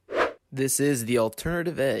This is The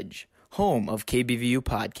Alternative Edge, home of KBVU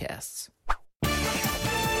podcasts.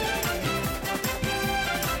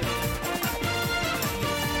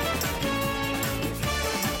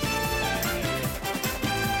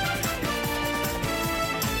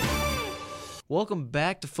 Welcome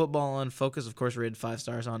back to Football UnFocused. Of course, we're rated 5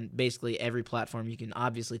 stars on basically every platform you can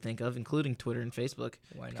obviously think of, including Twitter and Facebook.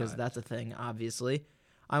 Why not? Because that's a thing, obviously.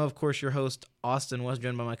 I'm, of course, your host, Austin West,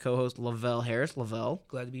 joined by my co-host, Lavelle Harris. Lavelle.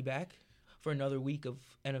 Glad to be back for another week of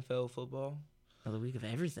NFL football. Another week of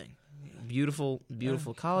everything. Beautiful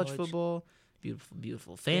college football.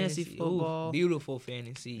 Beautiful fantasy football. Ooh, beautiful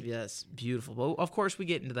fantasy. Yes, beautiful. But, of course, we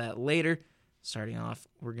get into that later. Starting off,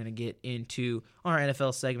 we're going to get into our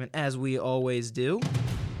NFL segment, as we always do.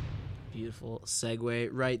 Beautiful segue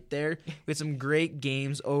right there. We had some great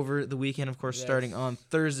games over the weekend, of course, starting on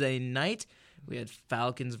Thursday night. We had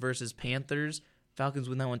Falcons versus Panthers. Falcons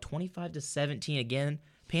win that one 25-17. Again,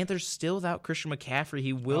 Panthers still without Christian McCaffrey.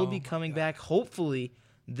 He will be coming back, hopefully,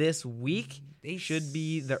 this week. Was going to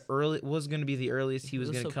be the earliest he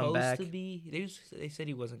was going to come back. They said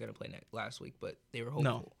he wasn't going to play last week, but they were hopeful.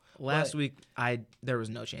 No. Last week, there was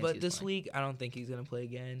no chance. But this week, I don't think he's going to play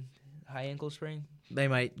again. High ankle sprain. They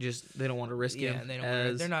might they don't want to risk him.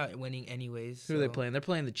 Yeah, they're not winning anyways. Who are they playing? They're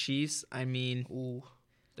playing the Chiefs. I mean,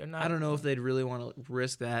 they're not. I don't know if they'd really want to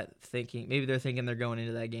risk that. Maybe they're thinking they're going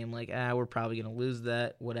into that game like, we're probably going to lose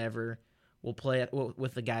that. Whatever. We'll play it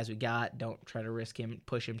with the guys we got. Don't try to risk him,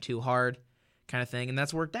 push him too hard, kind of thing. And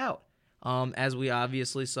that's worked out. As we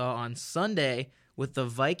obviously saw on Sunday with the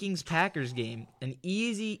Vikings-Packers game, an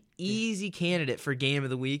easy candidate for game of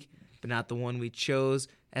the week, but not the one we chose,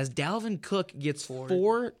 as Dalvin Cook gets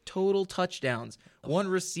 4 total touchdowns, 1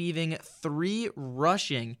 receiving, 3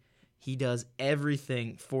 rushing. He does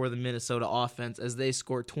everything for the Minnesota offense as they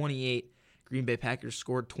scored 28. Green Bay Packers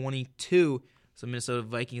scored 22. So Minnesota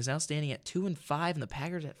Vikings now standing at 2-5, and the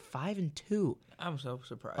Packers at 5-2. I'm so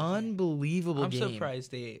surprised. Unbelievable game. I'm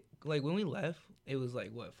surprised when we left, it was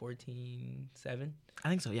 14-7? I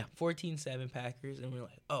think so, yeah. 14-7 Packers, and we're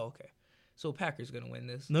like, oh, okay. So Packers going to win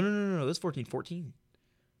this. No. It was 14-14.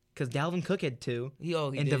 Because Dalvin Cook had 2,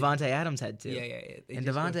 and Devontae Adams had 2. Yeah. And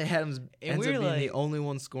Devontae Adams ends up being the only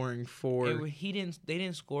one scoring for They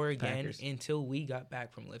didn't score again Packers until we got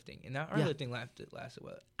back from lifting. And our lifting lasted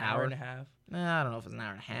what? Hour and a half? I don't know if it was an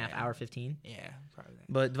hour and a half, hour 15. Yeah, probably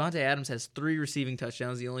that. But Devontae Adams has 3 receiving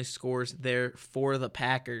touchdowns. He only scores there for the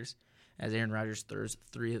Packers as Aaron Rodgers throws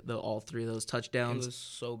all 3 of those touchdowns. It was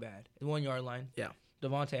so bad. The 1-yard line. Yeah.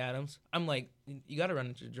 Devontae Adams. I'm like, you got to run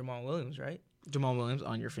into Jamal Williams, right? Jamal Williams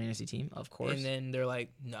on your fantasy team, of course. And then they're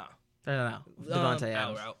like, no. No. Devontae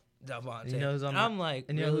Adams. Devontae. And you know who's on I'm like,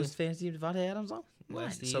 and you know whose fantasy team Devontae Adams on?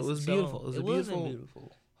 Westies. So it was beautiful. It wasn't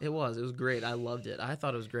beautiful. It was great. I loved it. I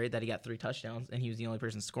thought it was great that he got 3 touchdowns and he was the only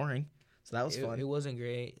person scoring. So that was fun. It wasn't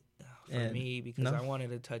great for me because I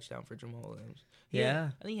wanted a touchdown for Jamal Williams.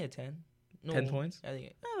 Yeah. I think he had 10. 10 points? I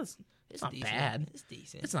think it's not decent. bad. It's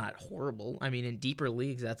decent. It's not horrible. I mean, in deeper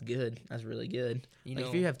leagues, that's good. That's really good.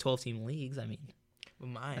 If you have 12-team leagues, I mean,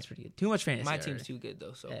 that's pretty good. Too much fantasy. My team's too good,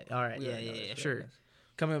 though. So all right. Yeah, sure.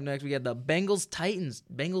 Coming up next, we got the Bengals-Titans.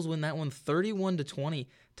 Bengals win that one 31-20.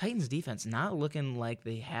 Titans defense not looking like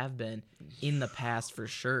they have been in the past for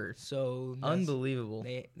sure. So unbelievable.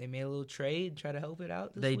 They made a little trade, try to help it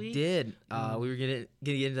out this week. They did. We were gonna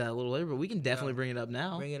get into that a little later, but we can definitely bring it up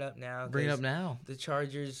now. Bring it up now. The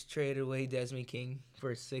Chargers traded away Desmond King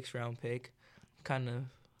for a 6th-round pick. Kind of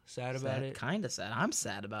sad about it. Kind of sad. I'm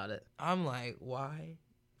sad about it. I'm like, why?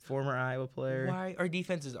 Former Iowa player. Why? Our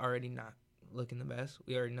defense is already not looking the best.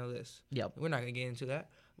 We already know this. Yep. We're not going to get into that.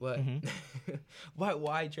 But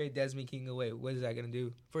why trade Desmond King away? What is that going to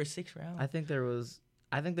do for a 6th round? I think there was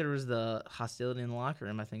the hostility in the locker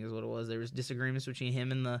room, I think is what it was. There was disagreements between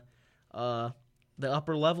him and the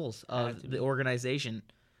upper levels of the organization.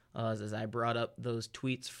 As I brought up those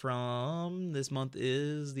tweets from this month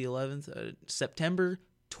is the 11th, September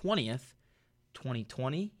 20th,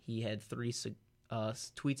 2020. He had 3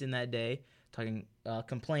 tweets in that day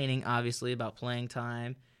complaining, obviously, about playing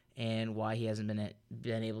time and why he hasn't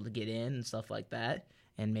been able to get in and stuff like that.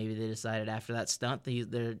 And maybe they decided after that stunt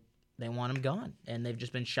they want him gone, and they've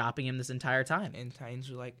just been shopping him this entire time. And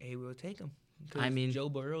Titans were like, "Hey, we'll take him." I mean, Joe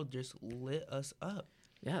Burrow just lit us up.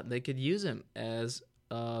 Yeah, they could use him as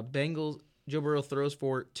Bengals. Joe Burrow throws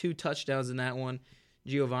for 2 touchdowns in that one.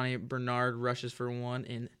 Giovanni Bernard rushes for 1,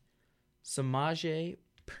 and Samaje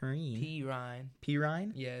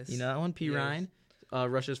Perine. Yes. You know that one? Perine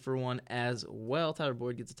rushes for 1 as well. Tyler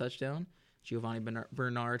Boyd gets a touchdown. Giovanni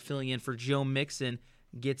Bernard filling in for Joe Mixon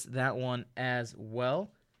gets that one as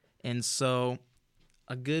well. And so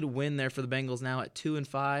a good win there for the Bengals now at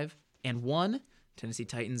 2-5. 5-1. Tennessee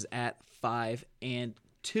Titans at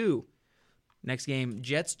 5-2. Next game,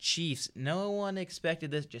 Jets Chiefs. No one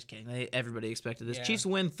expected this. Just kidding. Everybody expected this. Yeah. Chiefs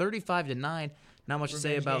win 35-9. Not much to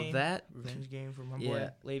say about that. Revenge game for my boy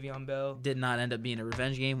Le'Veon Bell. Did not end up being a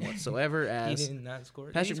revenge game whatsoever. As He did not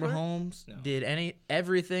score. Patrick Mahomes did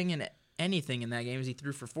everything and anything in that game as he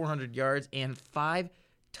threw for 400 yards and 5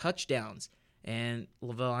 touchdowns. And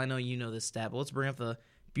Lavelle, I know you know this stat, but let's bring up the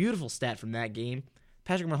beautiful stat from that game.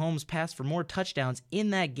 Patrick Mahomes passed for more touchdowns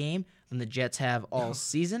in that game than the Jets have all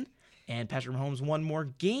season. And Patrick Mahomes won more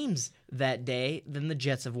games that day than the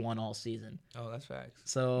Jets have won all season. Oh, that's facts.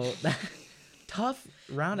 So, tough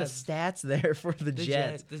round of stats there for the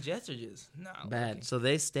Jets. The Jets are just bad. Looking. So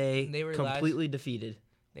they stay completely defeated.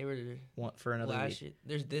 They were for another week. Year.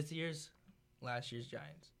 There's last year's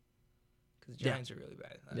Giants. Because the Giants are really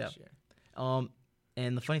bad last year.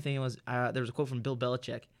 And the funny thing was, there was a quote from Bill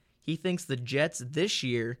Belichick. He thinks the Jets this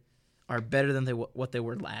year are better than what they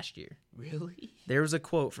were last year. Really? There was a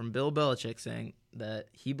quote from Bill Belichick saying that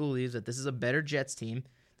he believes that this is a better Jets team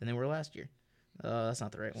than they were last year. That's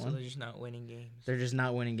not the right one. So they're just not winning games. They're just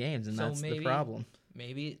not winning games, and that's the problem.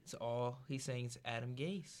 Maybe it's all he's saying is Adam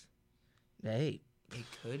Gase. Hey. It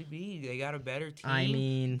could be. They got a better team, I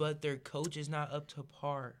mean, but their coach is not up to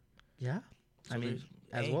par. Yeah. So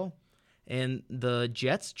as well. And the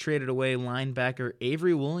Jets traded away linebacker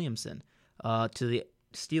Avery Williamson to the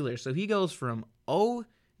Steelers. So he goes from 0-8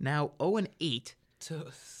 to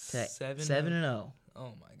 7-0.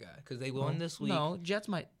 Oh my god! Because they won this week. No, Jets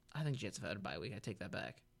might. I think Jets have had a bye week. I take that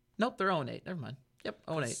back. Nope, they're 0-8. Never mind. Yep,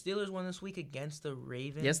 0-8. Steelers won this week against the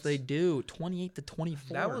Ravens. Yes, they do. 28-24.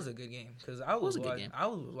 That was a good game because I was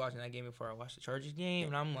watching that game before I watched the Chargers game,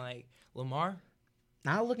 and I'm like, Lamar.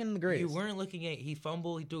 Not looking in the greatest. You weren't looking at. He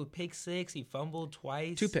fumbled. He threw a pick 6. He fumbled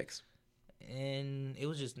twice. 2 picks. And it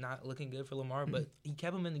was just not looking good for Lamar, but he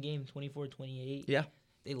kept him in the game 24-28. Yeah.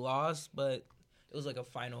 They lost, but it was like a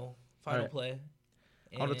final play.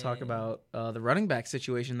 I want to talk about the running back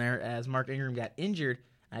situation there as Mark Ingram got injured.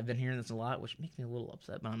 I've been hearing this a lot, which makes me a little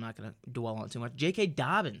upset, but I'm not going to dwell on it too much. J.K.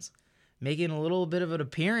 Dobbins making a little bit of an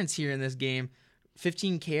appearance here in this game.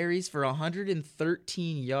 15 carries for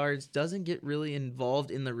 113 yards. Doesn't get really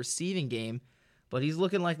involved in the receiving game, but he's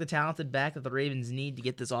looking like the talented back that the Ravens need to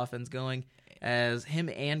get this offense going, as him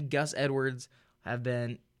and Gus Edwards have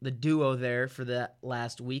been the duo there for that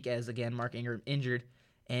last week, as, again, Mark Ingram injured.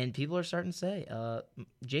 And people are starting to say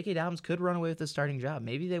J.K. Dobbins could run away with the starting job.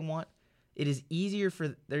 Maybe they want –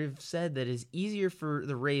 they've said that it is easier for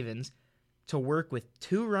the Ravens to work with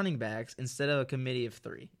 2 running backs instead of a committee of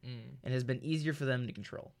 3. And has been easier for them to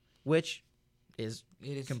control, which is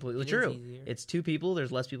completely true. It's 2 people.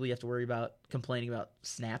 There's less people you have to worry about complaining about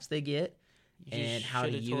snaps they get and how to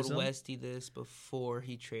use them. You should have told Westy this before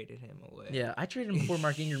he traded him away. Yeah, I traded him before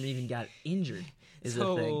Mark Ingram even got injured is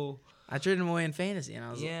the thing. I traded him away in fantasy, and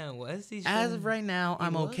I was Westy's as of right now,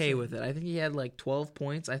 I'm okay with it. I think he had like 12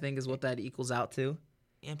 points, I think is what that equals out to.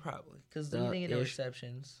 And probably. Because you didn't get no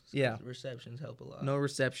receptions. Yeah. Receptions help a lot. No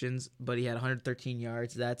receptions, but he had 113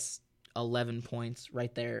 yards. That's 11 points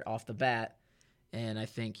right there off the bat. And I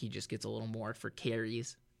think he just gets a little more for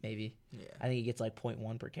carries, maybe. Yeah. I think he gets like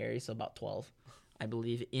 0.1 per carry, so about 12, I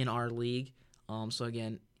believe, in our league. So,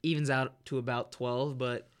 again, evens out to about 12,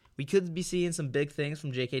 but we could be seeing some big things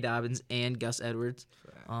from J.K. Dobbins and Gus Edwards.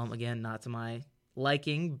 Again, not to my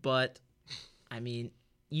liking, but, I mean,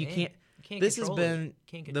 you can't. This has been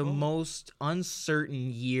the most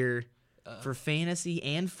uncertain year for fantasy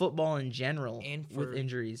and football in general, and with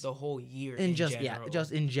injuries. The whole year,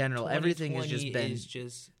 just in general, everything has just been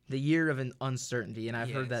the year of an uncertainty, and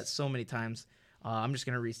I've heard that so many times. I'm just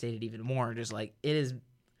gonna restate it even more. Just like it has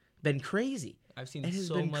been crazy. I've seen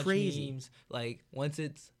so much memes. Like once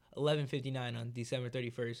it's 11:59 on December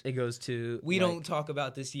 31st, it goes to we don't talk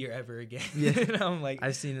about this year ever again. Yeah, and I'm like,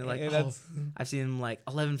 I've seen it like I've seen them like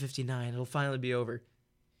 11:59. It'll finally be over.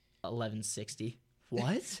 11:60.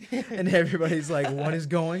 What? And everybody's like, what is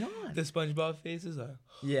going on? The SpongeBob faces are.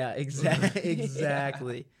 Yeah,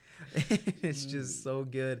 exactly. It's just so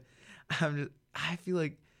good. I feel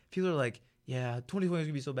like people are like, yeah, 2020 is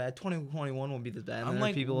gonna be so bad. 2021 won't be this bad. And I'm then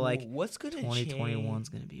like, people are like, what's gonna 2021 is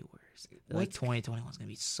gonna be worse. Like 2021 is gonna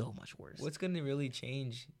be so much worse. What's gonna really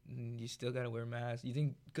change? You still gotta wear masks. You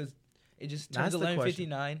think because it just turns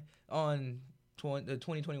 11:59 on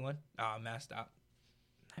 2021? Mask stop.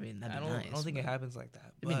 I mean, that'd be nice. I don't think it happens like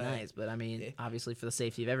that. It'd be nice, but I mean, obviously for the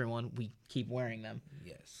safety of everyone, we keep wearing them.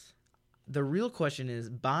 Yes. The real question is,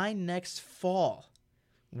 by next fall,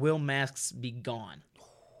 will masks be gone?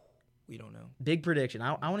 We don't know. Big prediction.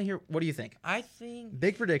 I want to hear. What do you think? I think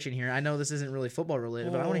big prediction here. I know this isn't really football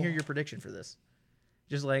related, but I want to hear your prediction for this.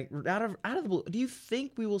 Just like out of the blue. Do you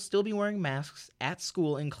think we will still be wearing masks at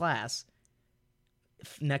school in class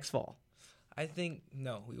next fall? I think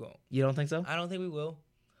no, we won't. You don't think so? I don't think we will,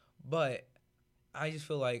 but I just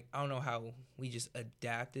feel like I don't know how we just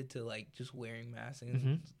adapted to like just wearing masks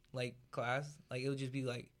in like class. Like it would just be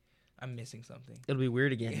like I'm missing something. It'll be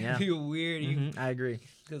weird again. Yeah, it'll be weird. I agree.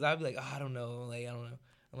 Because I'd be like, I don't know. Like I don't know.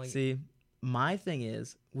 I'm like, see, my thing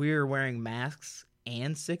is we're wearing masks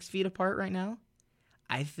and 6 feet apart right now.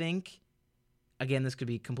 I think, again, this could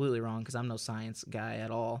be completely wrong because I'm no science guy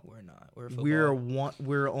at all. We're not. We're football.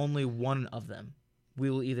 We're only one of them. We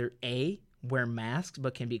will either A, wear masks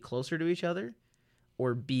but can be closer to each other,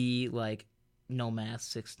 or B, like no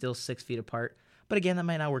masks, still 6 feet apart. But again, that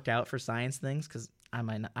might not work out for science things because I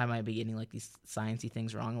might be getting like these sciencey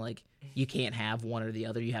things wrong. Like you can't have one or the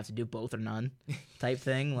other. You have to do both or none type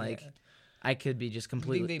thing. Like I could be just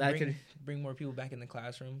completely. You think they bring more people back in the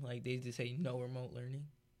classroom? Like they just say no remote learning.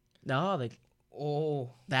 No,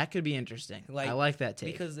 that could be interesting. Like, I like that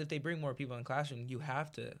take. Because if they bring more people in classroom, you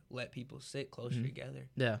have to let people sit closer together.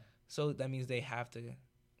 Yeah. So that means they have to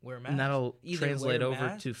wear masks. And that'll translate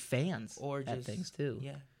over to fans or at things too.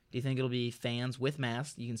 Yeah. Do you think it'll be fans with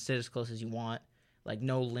masks? You can sit as close as you want. Like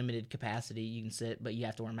no limited capacity. You can sit, but you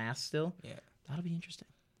have to wear masks still. Yeah. That'll be interesting.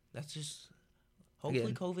 That's just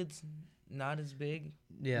hopefully COVID's not as big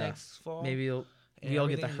next fall. Maybe we all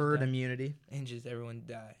get the herd immunity. And just everyone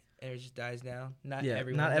die. And it just dies down. Not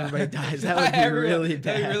everybody dies. That would be really bad.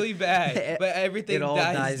 That would be really bad. But everything it all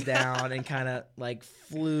dies down and kind of like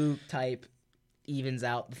flu type evens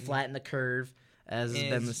out, flatten the curve, as has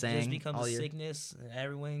been the saying. It just becomes all a year. sickness, and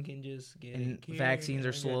everyone can just get and cured. Vaccines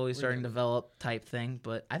are slowly starting to develop type thing.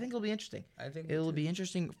 But I think it'll be interesting. It'll be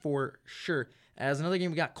interesting for sure. As another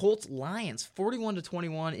game, we got Colts Lions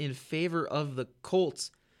 41-21 in favor of the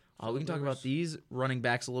Colts. We can talk about these running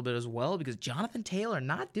backs a little bit as well because Jonathan Taylor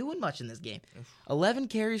not doing much in this game. 11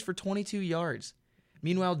 carries for 22 yards.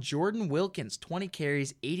 Meanwhile, Jordan Wilkins, 20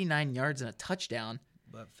 carries, 89 yards, and a touchdown.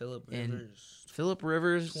 But Phillip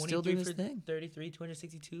Rivers still doing his thing. 33,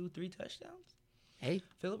 262, 3 touchdowns. Hey.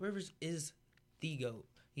 Phillip Rivers is the GOAT.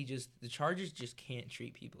 The Chargers just can't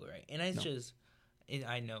treat people right. And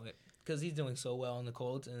I know it because he's doing so well in the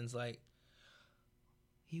Colts, and it's like,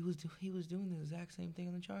 He was doing the exact same thing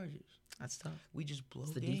on the Chargers. That's tough. We just blow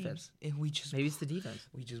it's the games. Defense. And maybe it's the defense.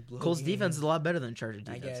 We just blow Colts games. defense is a lot better than Charger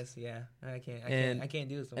defense. I guess, yeah. I can't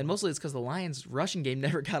do this. And mostly it's because the Lions' rushing game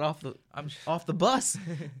never got off the bus.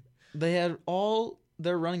 They had all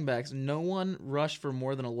their running backs. No one rushed for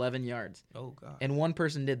more than 11 yards. Oh God. And one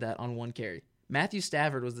person did that on one carry. Matthew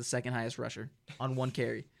Stafford was the second highest rusher on one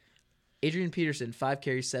carry. Adrian Peterson, 5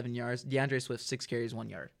 carries, 7 yards. DeAndre Swift, 6 carries, 1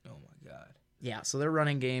 yard. Oh my God. Yeah, so their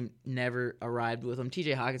running game never arrived with them.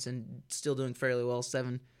 TJ Hawkinson still doing fairly well,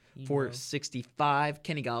 7 for 65.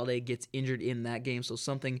 Kenny Galladay gets injured in that game, so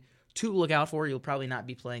something to look out for. He'll probably not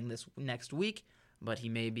be playing this next week, but he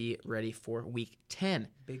may be ready for week 10.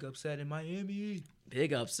 Big upset in Miami.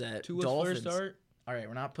 Big upset. Tua's Dolphins. First start. All right,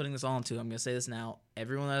 we're not putting this all on Tua. I'm going to say this now.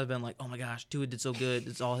 Everyone that has been like, oh my gosh, Tua did so good.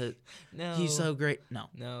 It's all his. No. He's so great.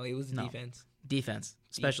 No, it was defense. Defense.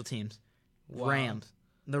 Special teams. Wow. Rams.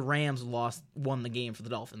 The Rams won the game for the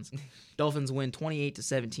Dolphins. Dolphins win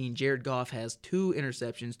 28-17. Jared Goff has 2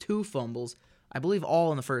 interceptions, 2 fumbles, I believe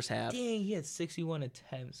all in the first half. Dang, he had 61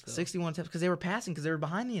 attempts. Though. 61 attempts because they were passing because they were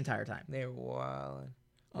behind the entire time. They were wild.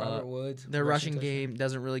 Robert Woods. Their rushing game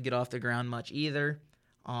doesn't really get off the ground much either.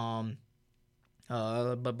 I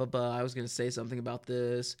was going to say something about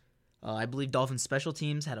this. I believe Dolphins special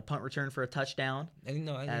teams had a punt return for a touchdown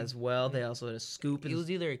as well. They also had a scoop. It was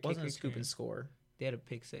either a kick wasn't return. A scoop and score. They had a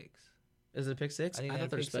pick 6. Is it a pick 6? I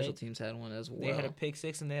thought their special teams had one as well. They had a pick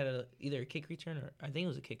 6 and they had either a kick return or I think it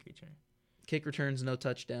was a kick return. Kick returns, no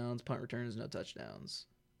touchdowns. Punt returns, no touchdowns.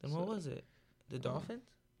 Then what was it? The Dolphins?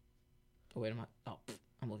 Oh wait,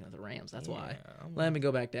 I'm looking at the Rams. That's why. Let me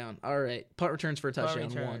go back down. All right, punt returns for a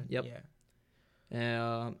touchdown. 1. Yep.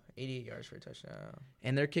 Yeah. 88 yards for a touchdown.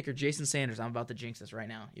 And their kicker, Jason Sanders. I'm about to jinx this right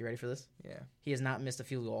now. You ready for this? Yeah. He has not missed a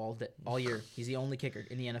field goal all year. He's the only kicker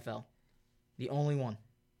in the NFL. The only one.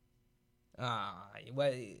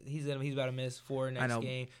 He's about to miss 4 next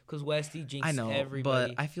game because Westy jinxed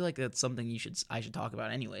everybody. But I feel like that's something I should talk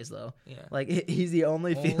about anyways, though. Yeah. Like he's the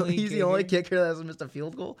only kicker that hasn't missed a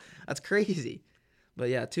field goal. That's crazy. But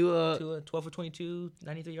yeah, Tua 12 for 22,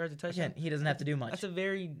 93 yards a touchdown. Again, he doesn't have to do much. That's a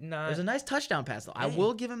very nice. It was a nice touchdown pass, though. I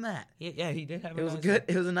will give him that. Yeah, he did have. It was good.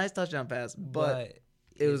 It was a nice touchdown pass, but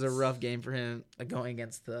it was a rough game for him going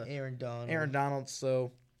against the Aaron Donald.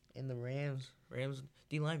 So and the Rams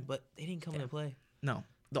D-line, but they didn't come into play. No,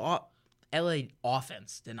 the LA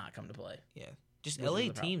offense did not come to play. Yeah, just LA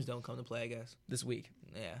teams don't come to play, I guess. This week.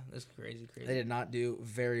 Yeah, that's crazy. They did not do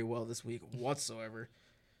very well this week whatsoever.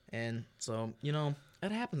 And so,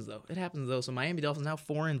 it happens though. So Miami Dolphins now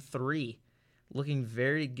 4-3, looking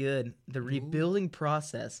very good. The rebuilding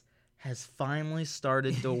process has finally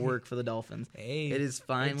started to work for the Dolphins. Hey, it is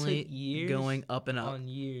finally going up and up. On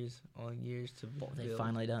years to build. They've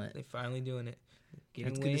finally done it. They're finally doing it.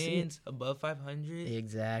 Getting good to see wins above 500.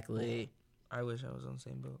 Exactly. I wish I was on the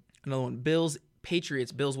same boat. Another one, Bills,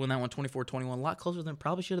 Patriots. Bills win that one 24-21. A lot closer than it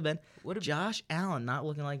probably should have been. Josh Allen not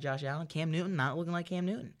looking like Josh Allen. Cam Newton not looking like Cam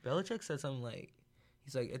Newton. Belichick said something like,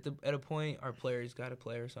 he's like, at a point, our players got to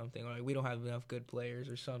play or something. Or like, we don't have enough good players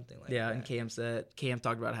or something like that. Yeah, and Cam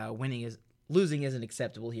talked about how losing isn't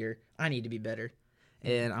acceptable here. I need to be better.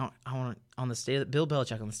 And I want on the state of Bill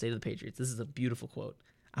Belichick on the state of the Patriots. This is a beautiful quote.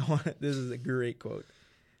 This is a great quote.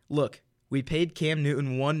 Look, we paid Cam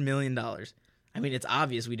Newton $1 million. I mean, it's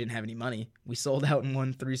obvious we didn't have any money. We sold out and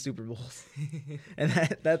won 3 Super Bowls. And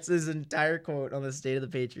that's his entire quote on the state of the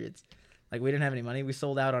Patriots. Like, we didn't have any money. We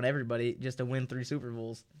sold out on everybody just to win 3 Super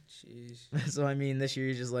Bowls. Jeez. So, I mean, this year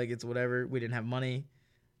he's just like, it's whatever. We didn't have money.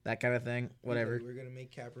 That kind of thing. Whatever. We're going to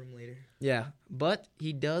make cap room later. Yeah. But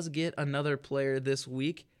he does get another player this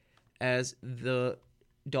week as the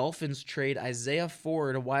Dolphins trade Isaiah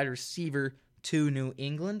Ford, a wide receiver, to New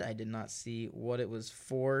England. I did not see what it was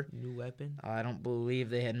for. New weapon? I don't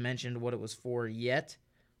believe they had mentioned what it was for yet,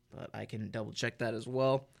 but I can double check that as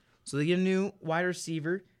well. So they get a new wide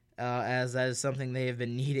receiver, as that is something they have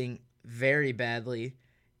been needing very badly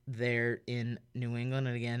there in New England.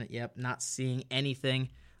 And again, not seeing anything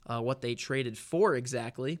what they traded for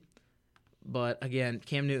exactly. But again,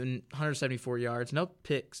 Cam Newton, 174 yards, no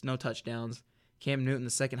picks, no touchdowns. Cam Newton,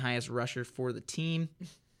 the second highest rusher for the team.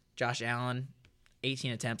 Josh Allen,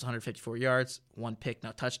 18 attempts, 154 yards, 1 pick,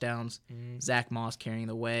 no touchdowns. Zach Moss carrying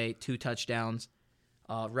the way, 2 touchdowns.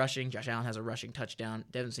 Rushing, Josh Allen has a rushing touchdown.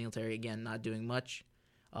 Devin Singletary, again, not doing much.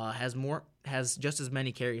 Has just as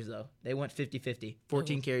many carries, though. They went 50-50.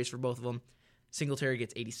 14 carries for both of them. Singletary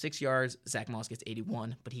gets 86 yards. Zach Moss gets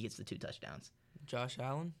 81, but he gets the 2 touchdowns. Josh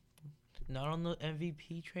Allen, not on the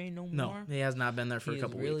MVP train no more? No, he has not been there for a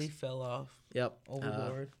couple weeks. He really fell off. Yep.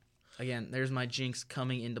 Overboard. Again, there's my jinx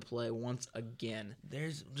coming into play once again.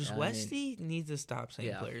 There's just Westy needs to stop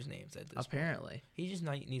saying players' names at this Apparently. point. He just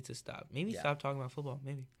needs to stop. Maybe stop talking about football.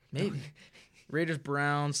 Maybe. Raiders,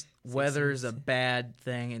 Browns, weather's a bad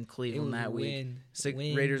thing in Cleveland that week.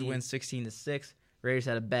 Raiders win 16-6. Raiders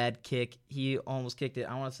had a bad kick. He almost kicked it,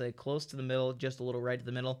 I want to say, close to the middle, just a little right to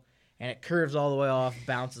the middle. And it curves all the way off,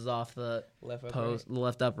 bounces off the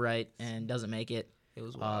left upright, and doesn't make it. It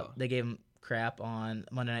was wild. They gave him crap on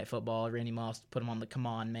Monday Night Football. Randy Moss put him on the Come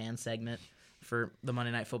On Man segment for the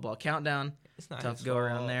Monday Night Football countdown. It's not tough his go fault.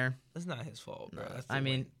 around there. It's not his fault, bro. I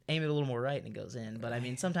mean, aim it a little more right and it goes in. But I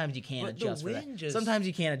mean, sometimes you can't adjust for that. Sometimes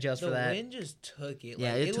you can't adjust for that. The wind just took it.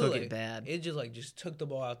 Yeah, it took it bad. It just took the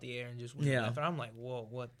ball out the air and just went left. And I'm like, whoa,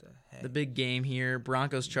 what the heck? The big game here,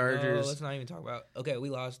 Broncos Chargers. No, let's not even talk about. Okay, we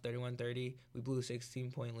lost 31-30. We blew a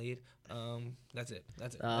 16-point lead. That's it.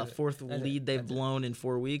 Fourth lead they've blown in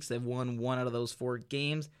 4 weeks. They've won 1 out of those 4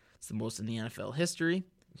 games. It's the most in the NFL history.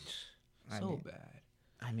 Bad.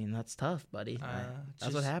 I mean, that's tough, buddy.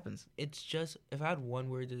 That's what happens. It's just, if I had one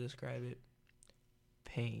word to describe it,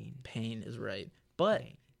 pain. Pain is right. But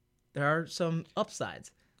there are some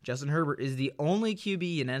upsides. Justin Herbert is the only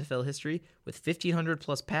QB in NFL history with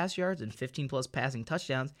 1,500-plus pass yards and 15-plus passing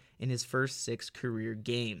touchdowns in his first 6 career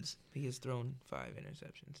games. He has thrown 5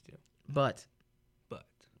 interceptions, too. But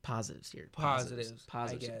positives here. Positives.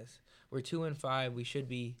 I guess. We're 2-5. We should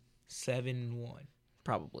be 7-1.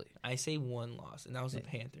 Probably. I say 1 loss, and that was the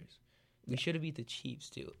Panthers. We should have beat the Chiefs,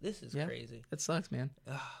 too. This is crazy. It sucks, man.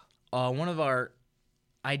 One of our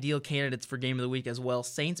ideal candidates for Game of the Week as well,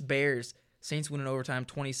 Saints-Bears. Saints win in overtime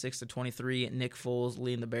 26-23. Nick Foles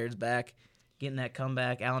leading the Bears back, getting that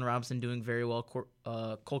comeback. Allen Robinson doing very well.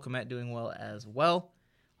 Cole Kmet doing well as well.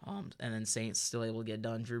 And then Saints still able to get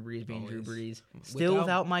done. Drew Brees being Drew Brees. Still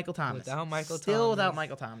without Michael Thomas. Still without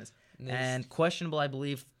Michael Thomas. And questionable, I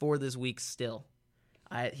believe, for this week still.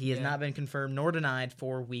 He has not been confirmed nor denied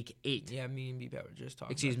for Week 8. Yeah, me and B-Pat were just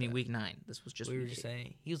talking Excuse me, Week 9. This was just we Week were just 8.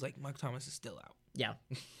 saying. He was like, Michael Thomas is still out. Yeah.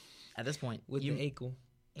 At this point. With the ankle.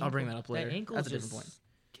 I'll bring that up later. That ankle's That's a different point.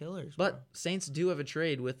 Killers, But bro. Saints do have a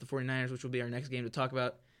trade with the 49ers, which will be our next game to talk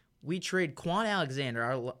about. We trade Quan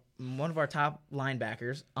Alexander, one of our top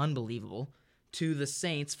linebackers, unbelievable, to the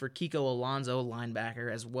Saints for Kiko Alonso,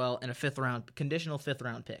 linebacker, as well, and a conditional fifth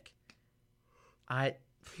round pick.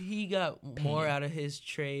 He got more out of his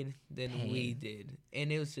trade than we did,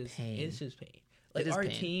 and it's just pain. Like our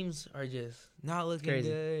teams are just not looking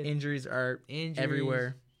good. Injuries are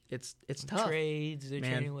everywhere. It's tough. Trades, they're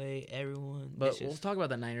man. trading away everyone. But we'll talk about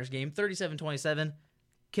the Niners game. 37-27.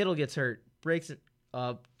 Kittle gets hurt, gets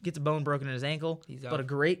a bone broken in his ankle. He's out. But a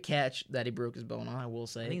great catch that he broke his bone on, I will I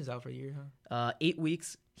say. think he's out for a year, huh? 8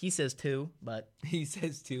 weeks. He says 2, but He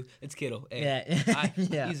says 2. It's Kittle. Hey, yeah,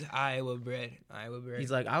 yeah. He's Iowa bred. He's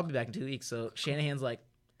like, I'll be back in 2 weeks. So Shanahan's like,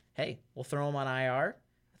 hey, we'll throw him on IR.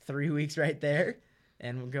 3 weeks right there.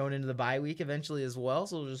 And we're going into the bye week eventually as well.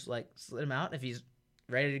 So we'll just like slid him out. If he's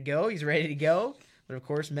ready to go, he's ready to go. But of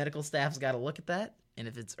course, medical staff's got to look at that. And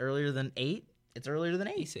if it's earlier than 8, it's earlier than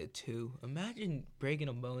 8. He said 2. Imagine breaking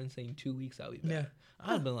a bone and saying 2 weeks I'll be back. Yeah.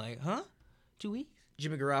 I'd have been like, huh? 2 weeks?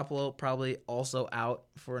 Jimmy Garoppolo probably also out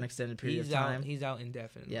for an extended period of time. He's out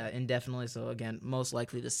indefinitely. Yeah, indefinitely. So again, most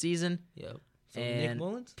likely this season. Yep. So And Nick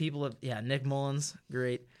Mullins? Nick Mullins,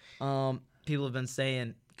 great. People have been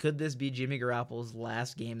saying, could this be Jimmy Garoppolo's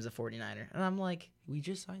last game as a 49er? And I'm like, We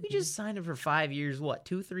just signed him for 5 years,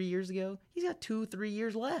 2-3 years ago? He's got 2-3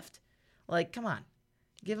 years left. Like, come on.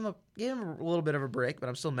 Give him a little bit of a break, but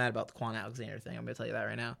I'm still mad about the Quan Alexander thing. I'm gonna tell you that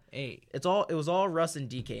right now. Hey, It was all Russ and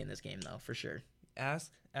DK in this game though, for sure.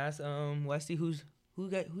 ask Westy who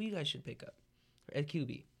you guys should pick up at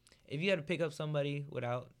QB. If you had to pick up somebody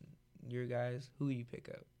without your guys, who would you pick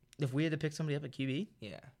up? If we had to pick somebody up at QB,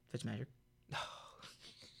 Yeah. Fitzmagic.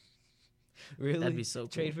 Really? That'd be so cool.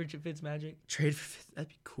 Trade for Fitzmagic? That'd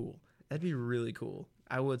be cool. That'd be really cool.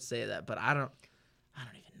 I would say that, but I don't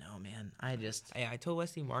even know, man. Hey, I told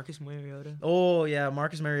Westy Marcus Mariota. Oh yeah,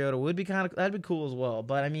 Marcus Mariota would be that'd be cool as well.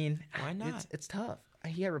 But I mean, Why not? It's tough.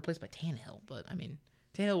 He got replaced by Tannehill, but I mean,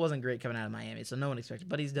 Tannehill wasn't great coming out of Miami, so no one expected.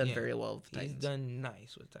 But he's done very well with the Titans. He's done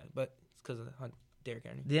nice with Titans, but it's because of Derrick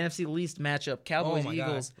Henry. The NFC least matchup: Cowboys, Oh my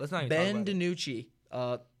Eagles. God. Let's not even Ben talk about it. DiNucci,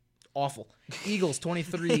 awful. Eagles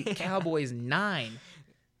 23, Cowboys 9.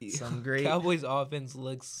 Some great. Cowboys offense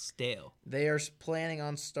looks stale. They are planning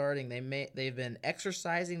on starting. They've been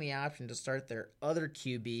exercising the option to start their other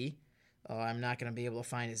QB. I'm not going to be able to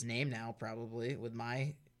find his name now, probably with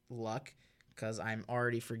my luck, because I'm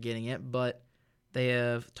already forgetting it. But they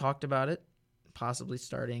have talked about it, possibly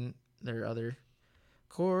starting their other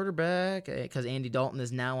quarterback, because Andy Dalton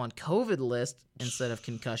is now on COVID list instead of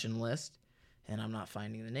concussion list, and I'm not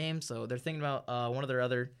finding the name. So they're thinking about one of their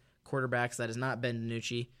other quarterbacks that is not Ben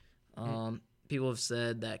DiNucci. People have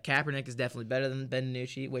said that Kaepernick is definitely better than Ben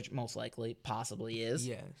DiNucci, which most likely possibly is.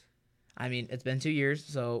 Yes. I mean, it's been 2 years,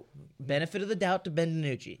 so benefit of the doubt to Ben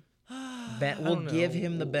DiNucci. We'll give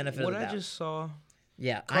him the benefit of the doubt. What I just saw,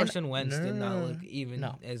 Yeah, Carson Wentz did not look even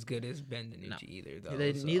No. as good as Ben DiNucci either, though.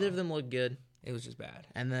 Neither of them look good. It was just bad.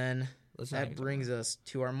 And then Let's not that even talk brings us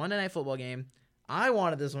to our Monday Night Football game. I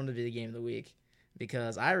wanted this one to be the game of the week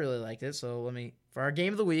because I really liked it. So for our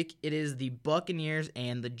game of the week, it is the Buccaneers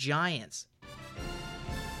and the Giants.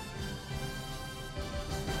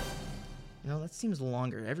 That seems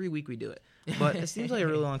longer. Every week we do it. But it seems like a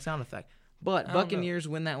really long sound effect. But Buccaneers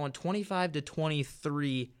win that one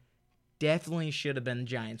 25-23. Definitely should have been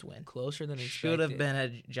Giants win. Closer than expected. Should have been a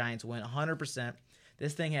Giants win, 100%.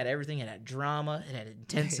 This thing had everything. It had drama. It had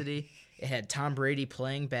intensity. It had Tom Brady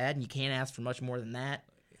playing bad, and you can't ask for much more than that.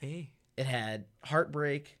 Hey. It had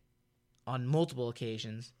heartbreak on multiple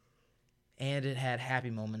occasions, and it had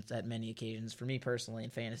happy moments at many occasions for me personally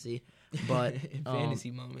in fantasy. But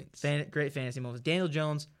fantasy moments. Great fantasy moments. Daniel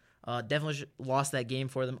Jones definitely lost that game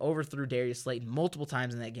for them. Overthrew Darius Slayton multiple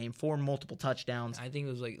times in that game for multiple touchdowns. I think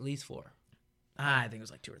it was like at least 4. I think it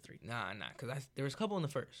was like 2 or 3. Nah, because there was a couple in the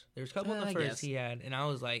first. I guess. He had, and I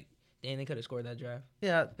was like, dang, they could have scored that drive.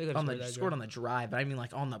 Yeah, They could've scored on the drive, but I mean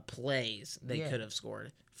like on the plays they could have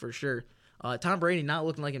scored for sure. Tom Brady not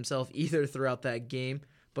looking like himself either throughout that game,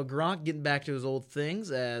 but Gronk getting back to his old things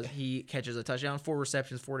as he catches a touchdown, 4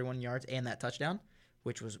 receptions, 41 yards, and that touchdown,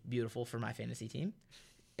 which was beautiful for my fantasy team.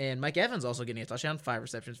 And Mike Evans also getting a touchdown, 5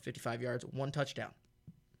 receptions, 55 yards, 1 touchdown.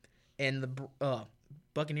 And the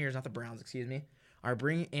Buccaneers, not the Browns, excuse me, are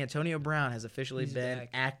bringing Antonio Brown has officially been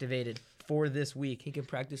activated for this week. He can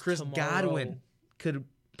practice Chris tomorrow. Godwin could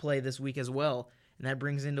play this week as well, and that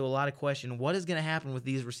brings into a lot of question. What is going to happen with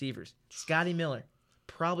these receivers? Scotty Miller,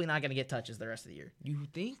 probably not going to get touches the rest of the year. You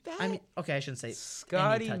think that? I mean, okay, I shouldn't say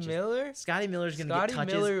Scotty any touches. Miller? Scotty Miller's going to get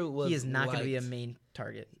touches. He is not going to be a main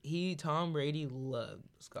target. Tom Brady loved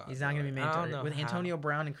Scott. He's not going to be a main target. With Antonio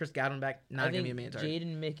Brown and Chris Godwin back, not going to be a main target.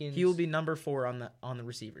 Jaden Mickens. He will be number 4 on the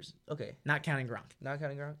receivers. Okay. Not counting Gronk. Not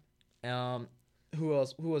counting Gronk. Who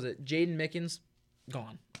else? Who was it? Jaden Mickens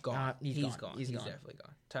gone. Gone. He's He's gone. gone. He's gone. Definitely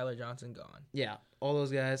gone. Tyler Johnson gone. Yeah, all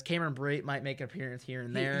those guys. Cameron Brate might make an appearance here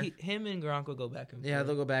and there. Him and Gronk will go back and forth. Yeah,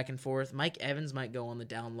 they'll go back and forth. Mike Evans might go on the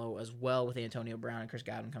down low as well with Antonio Brown and Chris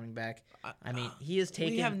Godwin coming back. I mean, he is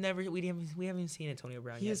taking. We haven't seen Antonio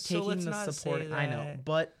Brown yet. He is so taking let's the not support. say that. I know,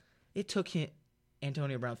 but it took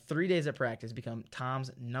Antonio Brown 3 days of practice to become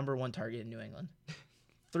Tom's number one target in New England.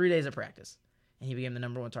 3 days of practice, and he became the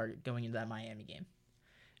number one target going into that Miami game.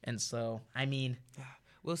 And so, I mean,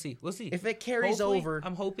 we'll see. If it carries Hopefully, over,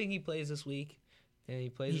 I'm hoping he plays this week. And he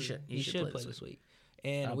plays. He should play this week.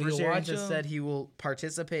 And we Bruce will Arians watch has him. said he will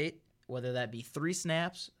participate, whether that be 3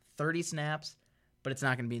 snaps, 30 snaps, but it's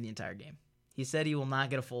not going to be in the entire game. He said he will not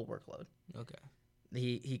get a full workload. Okay.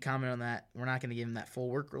 He commented on that. We're not going to give him that full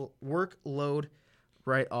workload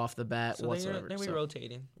right off the bat whatsoever. Then we're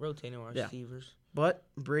rotating our receivers. But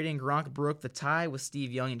Brady and Gronk broke the tie with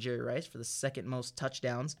Steve Young and Jerry Rice for the second most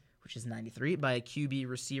touchdowns, which is 93, by a QB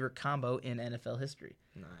receiver combo in NFL history.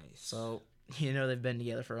 Nice. So, they've been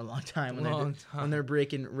together for a long time when they're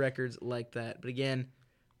breaking records like that. But again,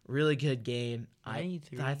 really good game. I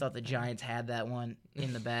thought the Giants had that one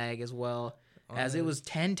in the bag as well, as it was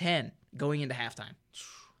 10-10 going into halftime.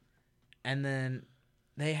 And then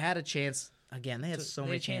they had a chance. Again, they had so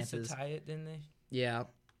many chances to tie it, didn't they? Yeah,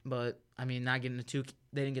 but I mean, not getting they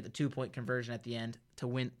didn't get the 2-point conversion at the end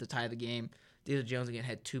to tie the game. Daniel Jones again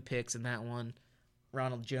had 2 picks in that one.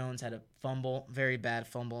 Ronald Jones had a fumble, very bad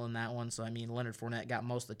fumble in that one. So I mean, Leonard Fournette got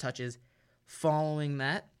most of the touches following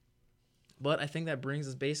that. But I think that brings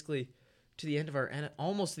us basically to the end of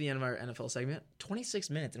almost to the end of our NFL segment. 26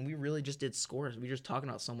 minutes, and we really just did scores. We were just talking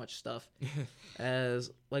about so much stuff.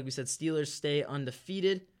 As like we said, Steelers stay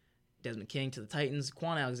undefeated. Desmond King to the Titans.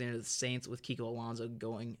 Quan Alexander to the Saints, with Kiko Alonso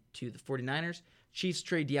going to the 49ers. Chiefs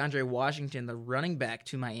trade DeAndre Washington, the running back,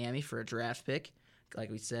 to Miami for a draft pick. Like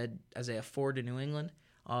we said, Isaiah Ford to New England.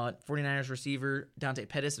 49ers receiver Dante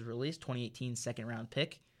Pettis is released, 2018 second-round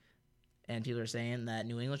pick. And people are saying that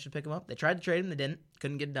New England should pick him up. They tried to trade him. They didn't.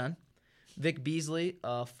 Couldn't get it done. Vic Beasley,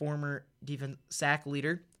 a former defense sack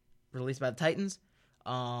leader, released by the Titans.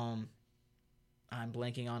 I'm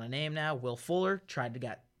blanking on a name now. Will Fuller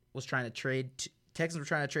was trying to trade. Texans were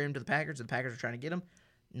trying to trade him to the Packers. The Packers were trying to get him.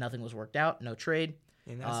 Nothing was worked out. No trade.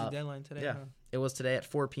 And that's the deadline today. Yeah, huh? It was today at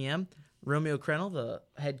 4 p.m. Romeo Crennel, the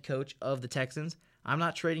head coach of the Texans, I'm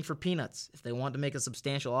not trading for peanuts. If they want to make a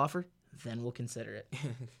substantial offer, then we'll consider it.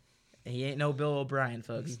 He ain't no Bill O'Brien,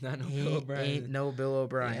 folks. He's not Bill O'Brien. Ain't no Bill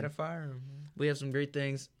O'Brien. They had to fire him. We have some great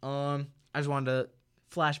things. I just wanted to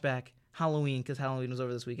flashback Halloween, because Halloween was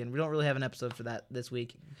over this weekend. We don't really have an episode for that this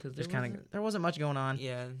week. There wasn't much going on.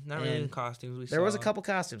 Yeah, not really in costumes. There was a couple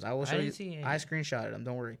costumes. I will show you. See any. I screenshotted them.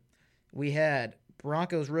 Don't worry. We had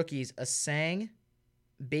Broncos rookies Asang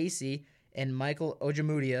Basie and Michael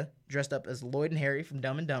Ojemudia dressed up as Lloyd and Harry from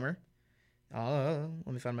Dumb and Dumber. Let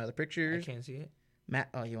me find my other pictures. I can't see it. Matt,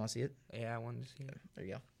 you want to see it? Yeah, I wanted to see it. There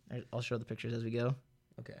you go. I'll show the pictures as we go.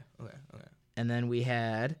 Okay. And then we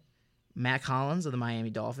had Matt Collins of the Miami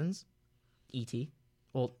Dolphins, E.T.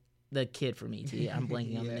 Well, the kid from E.T. I'm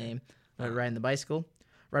blanking on the name. Riding the bicycle.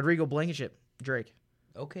 Rodrigo Blankenship, Drake.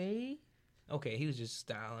 Okay, he was just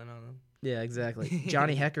styling on him. Yeah, exactly.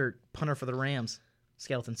 Johnny Hecker, punter for the Rams,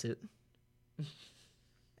 skeleton suit.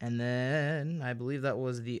 And then I believe that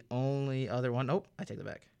was the only other one. Nope, I take that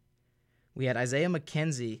back. We had Isaiah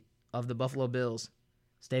McKenzie of the Buffalo Bills,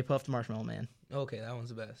 Stay Puft Marshmallow Man. Okay, that one's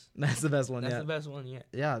the best. That's the best one. That's the best one yet.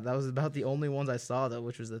 Yeah, that was about the only ones I saw, though,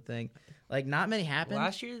 which was the thing. Like, not many happened.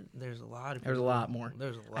 Last year, there's a lot of people. There was a lot more.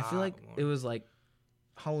 There's a lot. I feel like it was like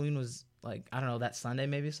Halloween was like, I don't know, that Sunday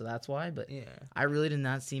maybe, so that's why. But yeah, I really did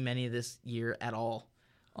not see many this year at all.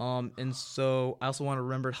 And so I also want to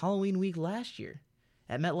remember Halloween week last year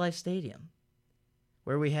at MetLife Stadium,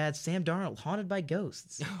 where we had Sam Darnold haunted by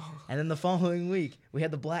ghosts. And then the following week, we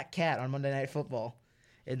had the Black Cat on Monday Night Football.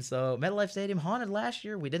 And so MetLife Stadium haunted last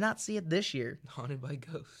year. We did not see it this year. Haunted by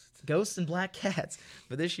ghosts. Ghosts and black cats.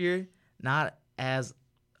 But this year, a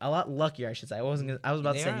lot luckier, I should say. I was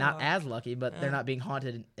about to say not as lucky, but they're not being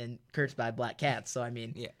haunted and cursed by black cats. So, I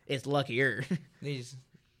mean, it's luckier. They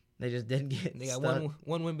just didn't get They got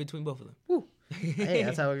one win between both of them. Woo. Hey,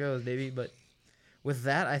 that's how it goes, baby. But with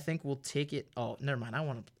that, I think we'll take it. Oh, never mind. I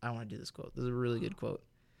want to do this quote. This is a really good quote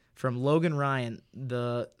from Logan Ryan,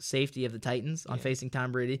 the safety of the Titans, on facing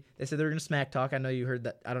Tom Brady. They said they were going to smack talk. I know you heard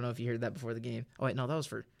that. I don't know if you heard that before the game. Oh wait, no, that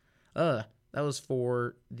was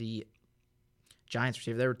for the Giants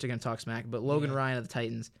receiver. They were going to talk smack. But Logan Ryan of the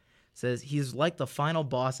Titans says he's like the final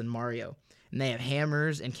boss in Mario, and they have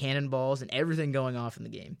hammers and cannonballs and everything going off in the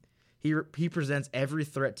game. He presents every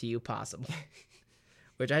threat to you possible,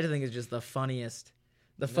 which I think is just the funniest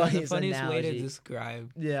The funniest analogy. way to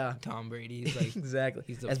describe Tom Brady is like exactly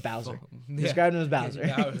he's as Bowser. Yeah. Described him as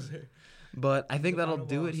Bowser. Bowser. But I think the that'll final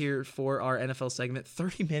do it boss. here for our NFL segment.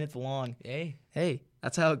 30 minutes long. Hey,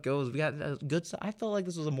 That's how it goes. We got a good. I felt like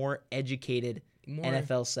this was a more educated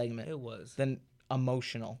NFL segment. It was. Than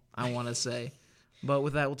emotional, I want to say. But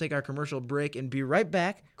with that, we'll take our commercial break and be right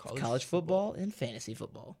back with college football and fantasy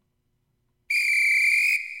football.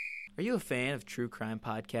 Are you a fan of true crime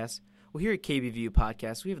podcasts? Well, here at KBVU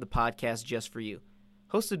Podcast, we have the podcast just for you.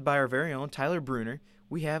 Hosted by our very own Tyler Bruner,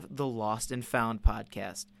 we have the Lost and Found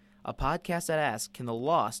podcast, a podcast that asks, can the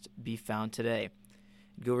lost be found today?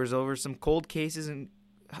 It goes over some cold cases and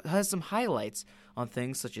has some highlights on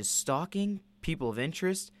things such as stalking, people of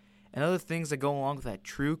interest, and other things that go along with that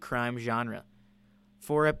true crime genre.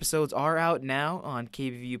 4 episodes are out now on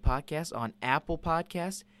KBVU Podcast, on Apple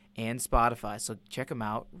Podcasts, and Spotify, so check them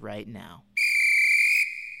out right now.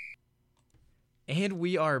 And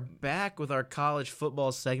we are back with our college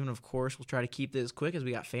football segment. Of course, we'll try to keep this quick as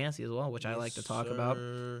we got fantasy as well, which I like to talk about.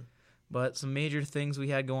 But some major things we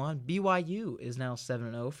had go on. BYU is now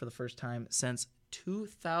 7-0 for the first time since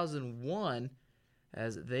 2001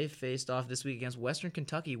 as they faced off this week against Western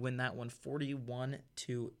Kentucky, win that one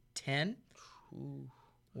 41-10.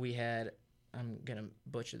 We had, I'm going to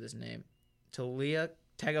butcher this name, Talia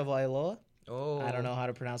Tagovailoa. Oh. I don't know how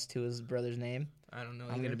to pronounce Tua's brother's name. I don't know.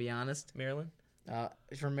 I'm going to be honest. Maryland?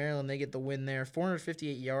 For Maryland, they get the win there.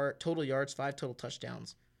 458 total yards, 5 total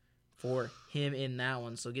touchdowns for him in that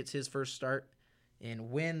one. So gets his first start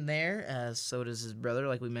and win there, as so does his brother,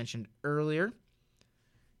 like we mentioned earlier.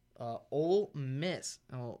 Ole Miss.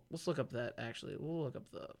 Oh, let's look up that, actually. We'll look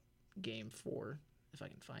up the game 4, if I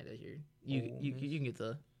can find it here. You can get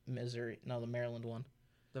the the Maryland one.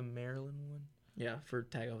 The Maryland one? Yeah, for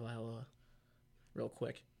Tagovailoa. Real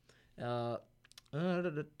quick.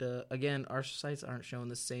 Again, our sites aren't showing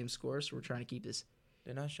the same score, so we're trying to keep this.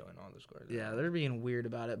 They're not showing all the scores. Yeah, they're being weird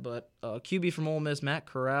about it. But QB from Ole Miss, Matt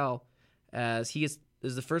Corral, as he is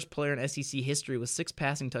the first player in SEC history with 6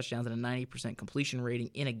 passing touchdowns and a 90% completion rating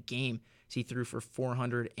in a game. So he threw for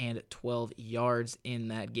 412 yards in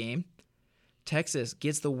that game. Texas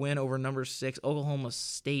gets the win over number 6 Oklahoma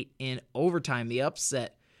State in overtime. The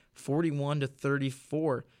upset,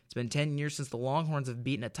 41-34. It's been 10 years since the Longhorns have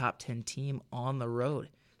beaten a top 10 team on the road.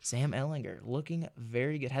 Sam Ehlinger looking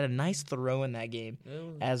very good. Had a nice throw in that game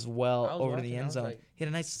as well over the end zone. He had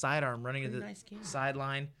a nice sidearm running to the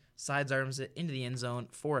sideline, sidearms it into the end zone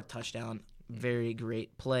for a touchdown. Very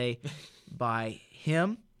great play by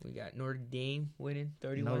him. We got Notre Dame winning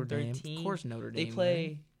 31-13. Of course, Notre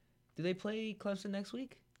Dame. Do they play Clemson next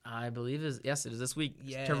week? I believe it is this week.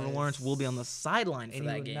 Yes. Trevor Lawrence will be on the sideline for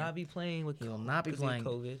that game. He will not be playing with He will not be playing.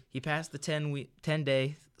 COVID. He passed the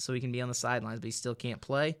 10-day, so he can be on the sidelines, but he still can't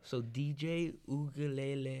play. So DJ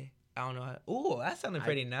Ugalele, I don't know how. Oh, that sounded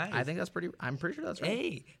pretty nice. I think I'm pretty sure that's right.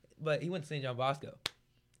 Hey, but he went to St. John Bosco.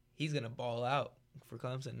 He's gonna ball out for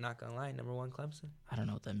Clemson. Not gonna lie, number 1 Clemson. I don't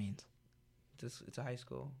know what that means. It's a high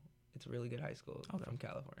school. It's a really good high school from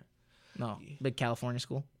California. No, big California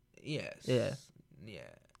school. Yes. Yeah.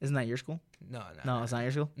 Isn't that your school? No, it's not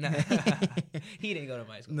your school? No. He didn't go to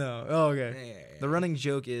my school. No. Oh, okay. Yeah. The running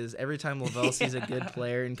joke is every time Lavelle sees a good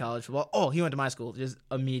player in college football, he went to my school. Just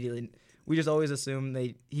immediately. We just always assume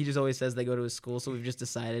he just always says they go to his school, so we've just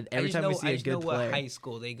decided every time we see a good player. What high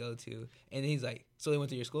school they go to. And he's like, so they went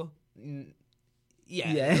to your school?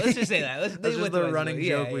 Yeah. Let's just say that. That's just the running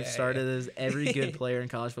joke we've started is every good player in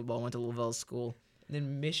college football went to Lavelle's school. And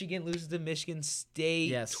then Michigan loses to Michigan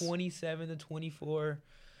State 27-24.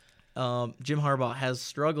 Jim Harbaugh has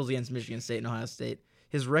struggles against Michigan State and Ohio State.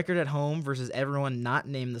 His record at home versus everyone not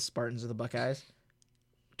named the Spartans or the Buckeyes,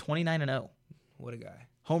 29-0. What a guy.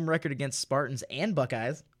 Home record against Spartans and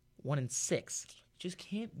Buckeyes, 1-6. Just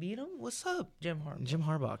can't beat him? What's up, Jim Harbaugh? Jim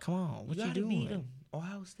Harbaugh, come on. What you doing? Beat him.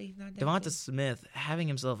 Ohio State's not that Devonta good. Smith having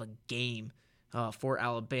himself a game for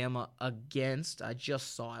Alabama against, I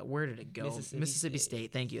just saw it. Where did it go? Mississippi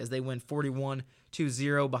State. Thank you. As they win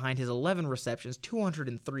 41-0 behind his 11 receptions,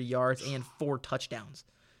 203 yards, and 4 touchdowns.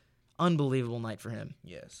 Unbelievable night for him.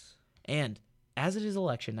 Yes. And as it is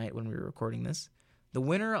election night when we were recording this, the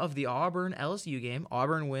winner of the Auburn-LSU game,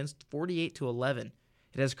 Auburn wins 48-11.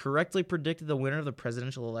 It has correctly predicted the winner of the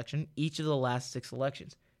presidential election each of the last 6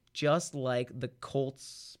 elections, just like the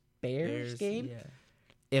Colts-Bears game. Yeah.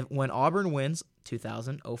 When Auburn wins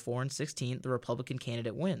 2000, 04, and 16, the Republican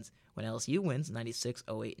candidate wins. When LSU wins 96,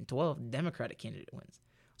 08, and 12, the Democratic candidate wins.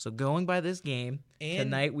 So going by this game,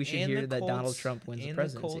 tonight we should hear that Donald Trump wins the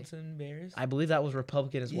presidency. And the Colts and Bears. I believe that was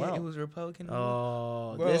Republican as well. Yeah, it was Republican.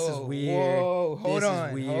 Oh, this is weird. Whoa, hold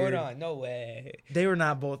weird. on. No way. They were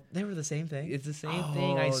not both. They were the same thing. It's the same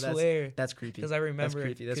thing, I swear. That's creepy. Because I remember,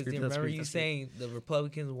 that's creepy. I remember you saying the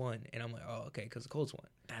Republicans won. And I'm like, oh, okay, because the Colts won.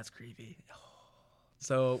 That's creepy.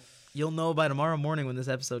 So you'll know by tomorrow morning when this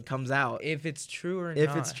episode comes out if it's true or not.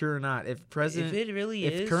 If it's true or not. If it really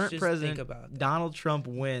is, current just president think about that. Donald Trump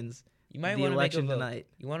wins you might the election tonight.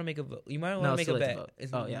 You want to make a vote. You might want to make a bet.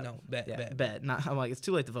 Oh yeah, no bet. Bet. Not, I'm like it's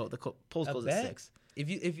too late to vote. The polls close at 6. If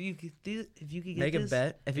you could get make this, a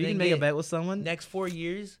bet. If you can make a bet with someone, next 4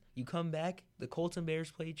 years you come back. The Colts and Bears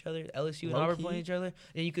play each other. LSU and Auburn play each other,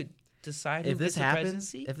 and you could decide if who this gets happens. the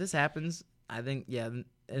presidency. If this happens, I think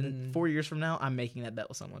in 4 years from now, I'm making that bet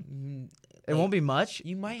with someone. It Like, won't be much.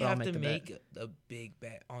 You might but I'll have to make bet. a big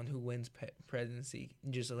bet on who wins presidency,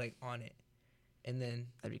 just like on it, and then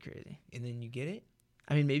That'd be crazy. And then you get it.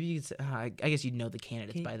 I mean, maybe you could say, I guess you'd know the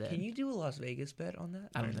candidates by then. Can you do a Las Vegas bet on that?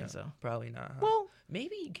 I don't think so. Probably not. Huh? Well,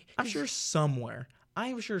 maybe. I'm sure somewhere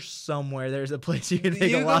there's a place you can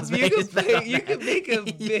make a Las Vegas bet. You can make a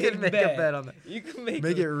big bet on that. You can make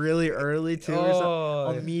it really early too, or Oh.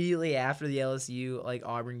 something. Immediately after the LSU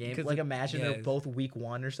Auburn game. Like imagine they're yes. both week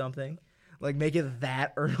 1 or something. Like make it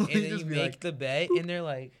that early. And then just you be make like, the bet, and they're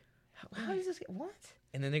like, how does this get what?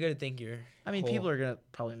 And then they're gonna think you're. I mean, people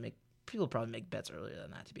probably make bets earlier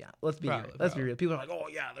than that. To be honest, let's be Probably, real. Let's be real. People are like, oh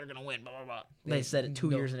yeah, they're gonna win. Blah blah blah. They said it 2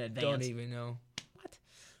 years in advance. Don't even know. What?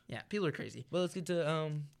 Yeah, people are crazy. Well, let's get to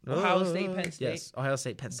Ohio State, Penn State. Yes, Ohio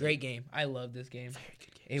State, Penn State. Great game. I love this game. Very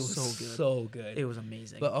good game. It was so good. So good. It was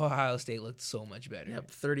amazing. But Ohio State looked so much better.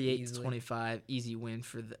 Yep, 38-25, easy win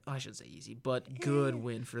for the. I shouldn't say easy, but good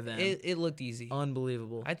win for them. It looked easy.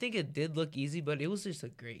 Unbelievable. I think it did look easy, but it was just a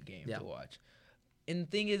great game to watch. And the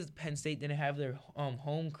thing is, Penn State didn't have their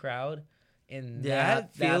home crowd, and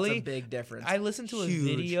that feeling, that's a big difference. I listened to a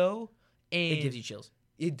video, and it gives you chills.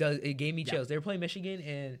 It does. It gave me chills. They were playing Michigan,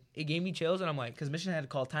 and it gave me chills. And I'm like, because Michigan had to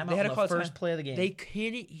call timeout. They had on to call the first play of the game. They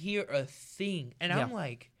couldn't hear a thing, and I'm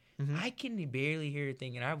like, I can barely hear a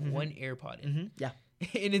thing, and I have one AirPod in. Yeah,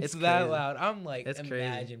 and it's that loud. I'm like,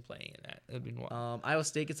 imagine playing in that. It'd been wild. Iowa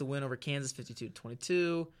State gets a win over Kansas,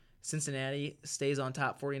 52-22. Cincinnati stays on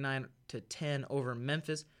top, 49-10 over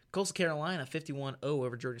Memphis. Coastal Carolina, 51-0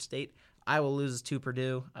 over Georgia State. Iowa loses to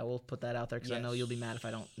Purdue. I will put that out there because I know you'll be mad if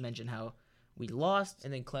I don't mention how we lost.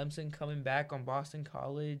 And then Clemson coming back on Boston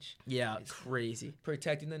College. Yeah, crazy.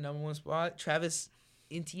 Protecting the #1 spot. Travis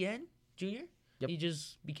Etienne Jr. Yep. He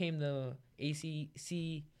just became the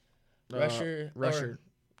ACC rusher.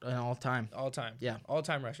 In all time. All-time. Yeah.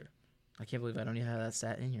 All-time rusher. I can't believe I don't even have that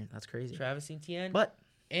stat in here. That's crazy. Travis Etienne. But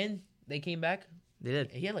and they came back. They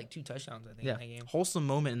did. He had like 2 touchdowns, I think, in that game. Wholesome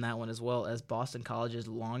moment in that one as well as Boston College's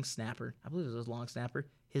long snapper. I believe it was his long snapper.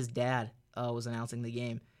 His dad was announcing the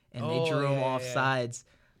game, and they drew him off sides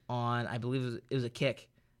on, I believe it was a kick,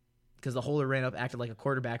 because the holder ran up, acted like a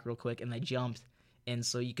quarterback real quick, and they jumped. And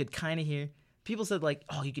so you could kind of hear. People said, like,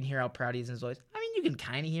 oh, you can hear how proud he is in his voice. I mean, you can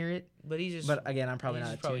kind of hear it. But he's just. But again, I'm probably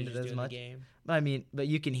not attuned to it as much. Game. But I mean, but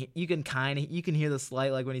you can hear the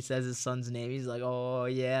slight, like when he says his son's name, he's like, oh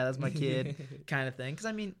yeah, that's my kid, kind of thing. Because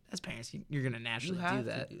I mean, as parents, you're gonna naturally do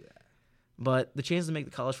that. But the chances to make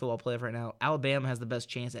the college football playoff right now, Alabama has the best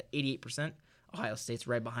chance at 88%. Ohio State's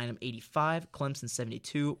right behind him, 85. Clemson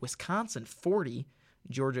 72. Wisconsin 40.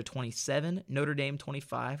 Georgia 27. Notre Dame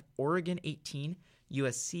 25. Oregon 18.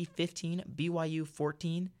 USC 15. BYU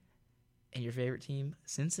 14. And your favorite team,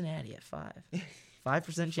 Cincinnati at 5.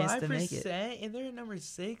 5% chance to make it. 5%, and they're at number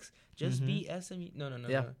 6. Just beat SMU. No.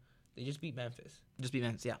 They just beat Memphis.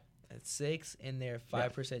 Yeah. At 6, and they're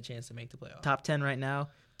 5% chance to make the playoff. Top 10 right now.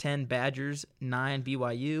 10 Badgers, 9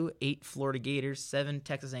 BYU, 8 Florida Gators, 7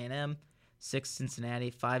 Texas A&M, 6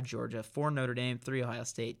 Cincinnati, 5 Georgia, 4 Notre Dame, 3 Ohio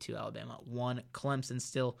State, 2 Alabama, 1 Clemson.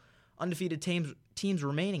 Still undefeated teams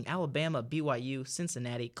remaining. Alabama, BYU,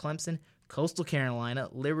 Cincinnati, Clemson, Coastal Carolina,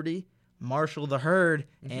 Liberty, Marshall the Herd,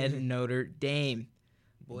 and Notre Dame.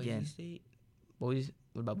 Boise State? What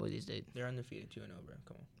about Boise State? They're undefeated, 2-0, bro.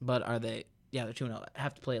 Come on. But are they? Yeah, they're 2-0.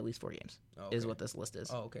 Have to play at least 4 games, is what this list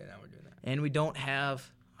is. Oh, okay. Now we're doing that. And we don't have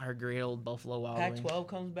our great old Buffalo Wild Wings. Pac-12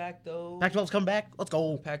 comes back, though. Pac-12's come back. Let's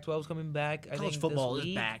go. Pac-12's coming back. College football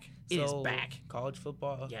is back. It is back. College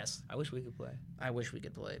football. Yes. I wish we could play. I wish we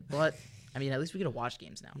could play. But, I mean, at least we get to watch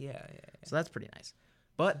games now. Yeah. So that's pretty nice.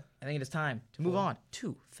 But I think it is time to move on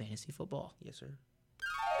to fantasy football. Yes, sir.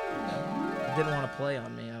 Didn't want to play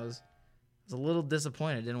on me. I was a little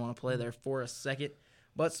disappointed. Didn't want to play there for a second.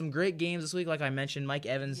 But some great games this week. Like I mentioned, Mike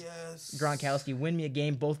Evans, Gronkowski win me a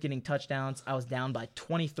game, both getting touchdowns. I was down by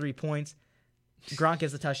 23 points. Gronk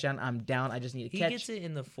gets the touchdown. I'm down. I just need a catch. He gets it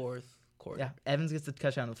in the fourth quarter. Yeah, Evans gets the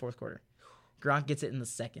touchdown in the fourth quarter. Gronk gets it in the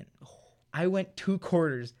second. I went 2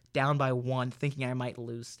 quarters down by 1, thinking I might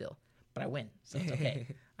lose still. But I win, so it's okay.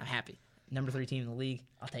 I'm happy. Number 3 team in the league.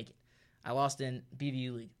 I'll take it. I lost in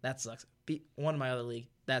BVU league. That sucks. Won my other league.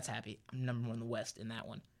 That's happy. I'm number 1 in the West in that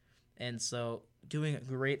one. And so doing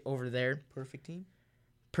great over there. Perfect team.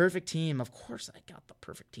 Perfect team. Of course I got the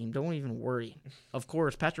perfect team. Don't even worry. Of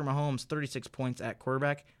course, Patrick Mahomes, 36 points at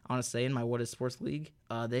quarterback. I want to say in my What is Sports League,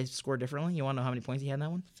 they score differently. You want to know how many points he had in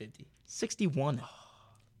that one? 50. 61.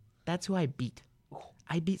 That's who I beat.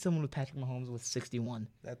 I beat someone with Patrick Mahomes with 61.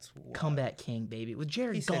 That's wild. Comeback king, baby. With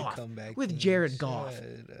Jared Goff. With king. Jared Goff.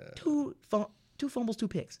 2 fumbles, 2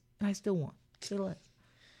 picks. And I still won. Say less.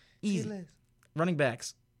 Easy. Running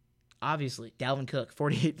backs. Obviously, Dalvin Cook,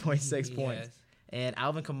 48.6 points. And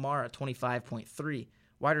Alvin Kamara, 25.3.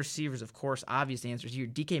 Wide receivers, of course, obvious answers here.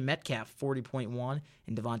 DK Metcalf, 40.1.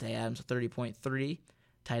 And Devontae Adams, 30.3.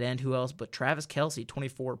 Tight end, who else? But Travis Kelce,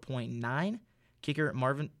 24.9. Kicker,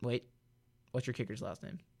 Marvin. Wait, what's your kicker's last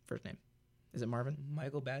name? First name? Is it Marvin?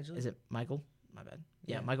 Michael Badgley? Is it Michael? My bad.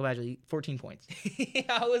 Yeah, Michael Badgley, 14 points.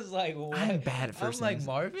 I was like, what? I'm bad at first names.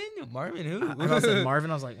 I'm like, Marvin? Marvin who? I said Marvin.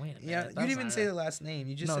 I was like, wait a minute. Yeah, you didn't even say the last name.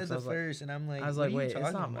 You just said the first, and I'm like, I was like, wait,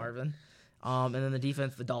 it's not Marvin. And then the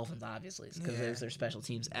defense, the Dolphins, obviously, because there's their special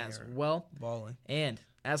teams as well. Balling. And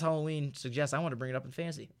as Halloween suggests, I want to bring it up in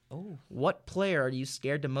fantasy. Oh, what player are you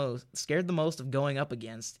scared the most of going up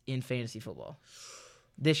against in fantasy football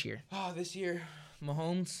this year? Oh, this year,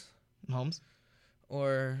 Mahomes,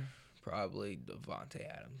 or probably Devontae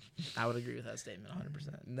Adams. I would agree with that statement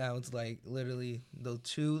 100%. That was like literally the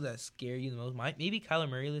 2 that scare you the most. Maybe Kyler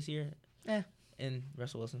Murray this year. And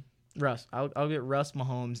Russell Wilson. Russ. I'll get Russ,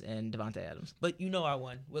 Mahomes, and Devontae Adams. But you know I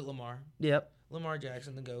won with Lamar. Yep. Lamar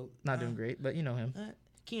Jackson, the GOAT. Not doing great, but you know him.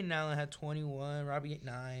 Keenan Allen had 21. Robbie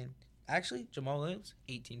 9. Actually, Jamal Williams,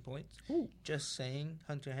 18 points. Ooh. Just saying.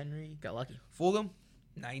 Hunter Henry. Got lucky. Fulgham,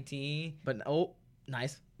 19. But,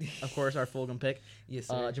 nice. Of course, our Fulgham pick. Yes,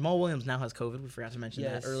 sir. Jamal Williams now has COVID. We forgot to mention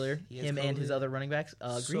that earlier. Him and his other running backs.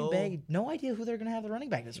 Green Bay, no idea who they're going to have the running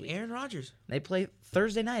back this week. Aaron Rodgers. They play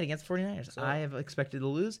Thursday night against 49ers. So, I have expected to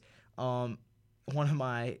lose. One of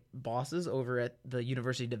my bosses over at the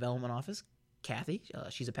University Development Office, Kathy,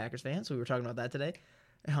 she's a Packers fan, so we were talking about that today.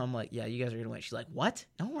 And I'm like, yeah, you guys are going to win. She's like, what?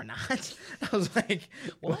 No, we're not. I was like,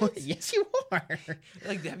 what? Well, yes, you are.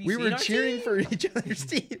 Like, have you we seen were our cheering team? for each other's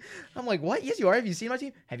team. I'm like, what? Yes, you are. Have you seen my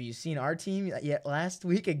team? Have you seen our team yet last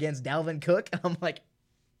week against Dalvin Cook? And I'm like,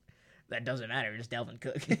 that doesn't matter. We're just Dalvin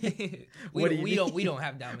Cook. we don't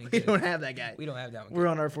have Dalvin Cook. We don't have that guy. We don't have Dalvin Cook. We're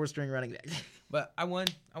on our 4th-string running back. But I won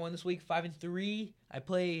this week 5-3. I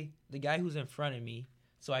play the guy who's in front of me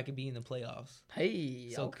so I could be in the playoffs.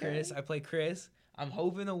 Hey, so okay. I play Chris. I'm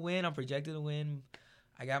hoping to win. I'm projected to win.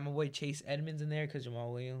 I got my boy Chase Edmonds in there because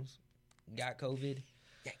Jamal Williams got COVID.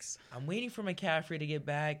 Yikes. I'm waiting for McCaffrey to get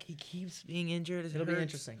back. He keeps being injured. It'll be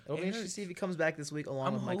interesting. It'll be interesting to see if he comes back this week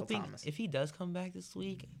along with Michael Thomas. If he does come back this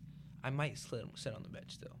week, I might sit on the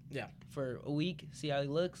bench still. Yeah. For a week, see how he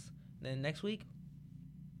looks. Then next week,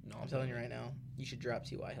 no, I'm telling you right now, you should drop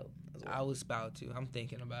T.Y. Hilton as well. I was about to. I'm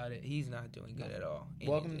thinking about it. He's not doing good at all.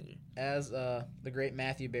 Welcome as the great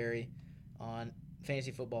Matthew Berry on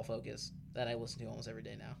Fantasy Football Focus that I listen to almost every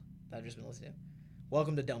day now. That I've just been listening to.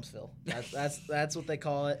 Welcome to Dumpsville. That's what they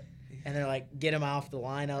call it. And they're like, get him off the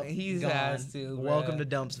lineup. He's gone. has to. Welcome to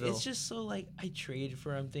Dumpsville. It's just so like I traded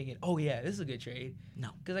for him thinking, oh yeah, this is a good trade. No,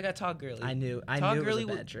 because I got Todd Gurley. I knew it was a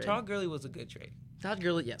bad trade. Todd Gurley was a good trade. Todd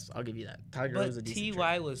Gurley, yes, I'll give you that. Todd Gurley was a decent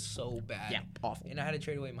T.Y. trade. was so bad. Yeah, awful. And I had to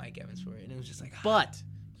trade away Mike Evans for it, and it was just like. But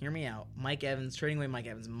hear me out. Trading away Mike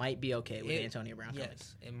Evans might be okay with Antonio Brown.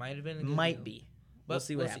 Yes, it might have been. A good deal. Be. But we'll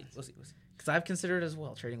see what happens. We'll see. Because I've considered as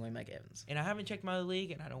well trading away Mike Evans. And I haven't checked my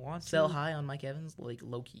league, and I don't want to. Sell high on Mike Evans, like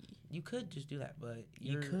low-key. You could just do that, but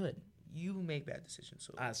you could. You make bad decisions.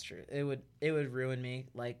 So that's true. It would ruin me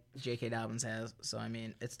like J.K. Dobbins has. So, I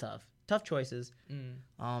mean, it's tough. Tough choices.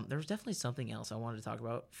 There was definitely something else I wanted to talk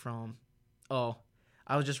about from –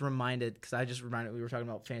 I was just reminded – because we were talking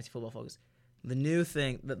about Fantasy Football Focus. The new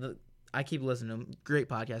thing I keep listening to them. Great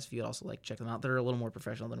podcast. If you'd also like check them out. They're a little more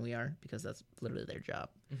professional than we are because that's literally their job.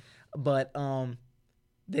 But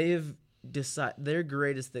they've decided their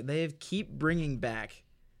greatest thing. They keep bringing back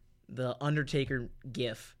the Undertaker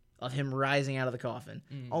gif of him rising out of the coffin.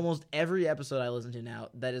 Almost every episode I listen to now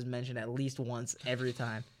that is mentioned at least once every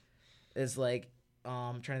time. It's like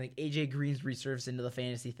trying to think. AJ Green's resurfaced into the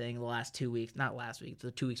fantasy thing the last 2 weeks. Not last week.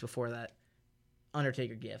 The 2 weeks before that.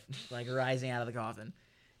 Undertaker gif, like rising out of the coffin.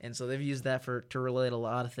 And so they've used that to relate a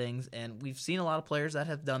lot of things, and we've seen a lot of players that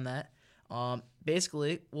have done that.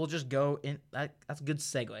 Basically, we'll just go in. That's a good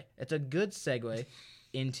segue. It's a good segue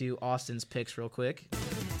into Austin's picks real quick.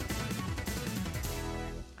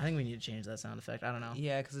 I think we need to change that sound effect. I don't know.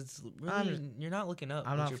 Yeah, because it's really you're not looking up.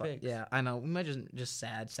 I'm with not. your picks. Yeah, I know. We might just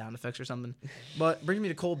sad sound effects or something. But brings me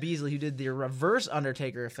to Cole Beasley, who did the reverse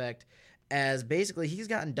Undertaker effect, as basically he's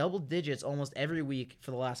gotten double digits almost every week for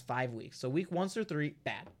the last 5 weeks. So week 1 through 3,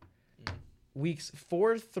 bad. Weeks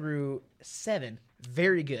 4 through 7,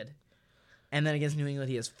 very good. And then against New England,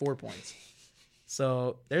 he has 4 points.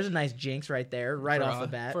 So there's a nice jinx right there, off the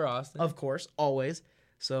bat. For Austin. Of course, always.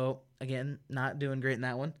 So, again, not doing great in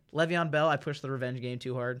that one. Le'Veon Bell, I pushed the revenge game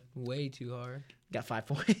too hard. Way too hard. Got 5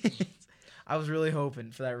 points. I was really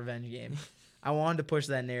hoping for that revenge game. I wanted to push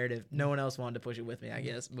that narrative. No one else wanted to push it with me, I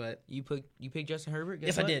guess. But you picked Justin Herbert?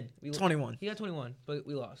 Yes, I did. 21. He got 21, but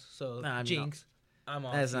we lost. So, jinx. I'm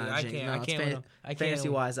off. That's not a jinx.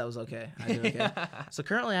 Fantasy-wise, that was okay. I did okay. So,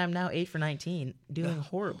 currently, I'm now 8 for 19, doing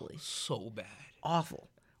horribly. So bad.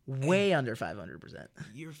 Awful. Way under 500%.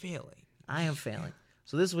 You're failing. I am failing.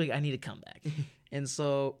 So this week I need a comeback, and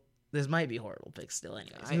so this might be horrible picks still.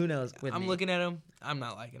 Anyways, who knows? I'm looking at him. I'm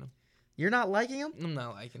not liking him. You're not liking him? I'm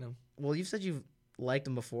not liking him. Well, you've said you've liked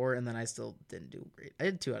him before, and then I still didn't do great. I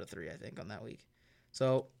did 2 out of 3, I think, on that week.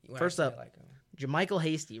 So first up, JaMychal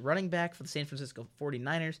Hasty, running back for the San Francisco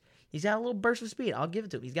 49ers. He's got a little burst of speed. I'll give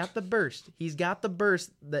it to him. He's got the burst. He's got the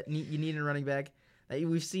burst that you need in a running back that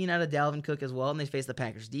we've seen out of Dalvin Cook as well, and they faced the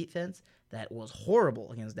Packers defense that was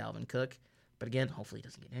horrible against Dalvin Cook. But again, hopefully he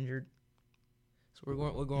doesn't get injured. So we're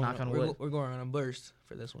going on a burst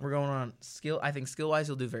for this one. We're going on skill. I think skill-wise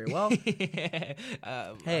he'll do very well. He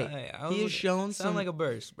has shown sound like a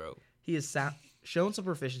burst, bro. He has shown some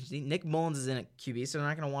proficiency. Nick Mullins is in at QB, so they're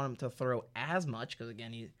not going to want him to throw as much because,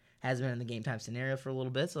 again, he has been in the game time scenario for a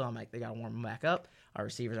little bit, so I'm like, they got to warm him back up. Our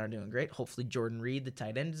receivers aren't doing great. Hopefully Jordan Reed, the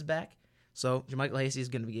tight end, is back. So JaMychal Hasty is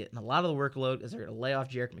going to be getting a lot of the workload as they're going to lay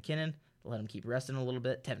off Jerick McKinnon. Let him keep resting a little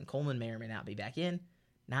bit. Tevin Coleman may or may not be back in.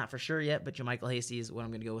 Not for sure yet, but JaMychal Hasty is what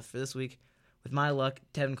I'm going to go with for this week. With my luck,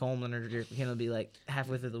 Tevin Coleman or Jerick McKinnon will be like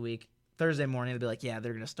halfway through the week. Thursday morning, they'll be like, yeah,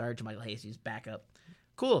 they're going to start. JaMychal Hasty's back up.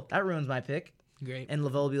 Cool. That ruins my pick. Great. And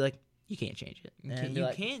Lavelle will be like, you can't change it. You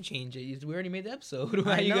can't change it. We already made the episode.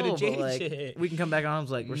 Why are you going to change it? We can come back on.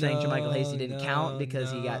 We're saying JaMychal Hasty didn't count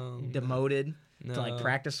because he got demoted to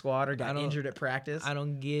practice squad or got injured at practice. I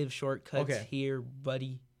don't give shortcuts here,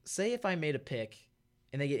 buddy. Say if I made a pick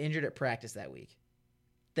and they get injured at practice that week,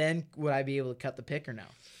 then would I be able to cut the pick or no?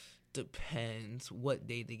 Depends what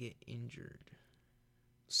day they get injured.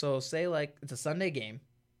 So say like it's a Sunday game.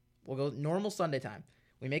 We'll go normal Sunday time.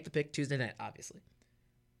 We make the pick Tuesday night, obviously.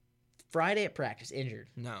 Friday at practice, injured.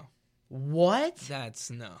 No. What? That's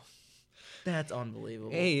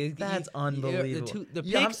unbelievable. Hey, that's unbelievable. The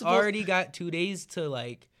picks already got 2 days to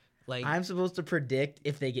like. I'm supposed to predict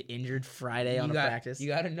if they get injured Friday on practice. You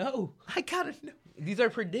gotta know. I gotta know. These are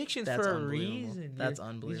predictions for a reason. That's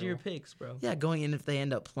unbelievable. These are your picks, bro. Yeah, going in if they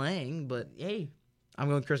end up playing, but hey, I'm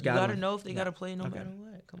going Chris Godwin. You gotta know if they gotta play no matter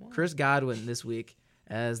what. Come on. Chris Godwin this week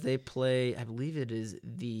as they play. I believe it is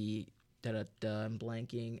the I'm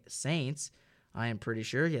blanking Saints. I am pretty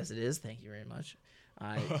sure. Yes, it is. Thank you very much.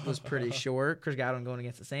 I was pretty sure Chris Godwin going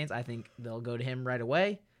against the Saints. I think they'll go to him right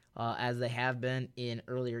away. As they have been in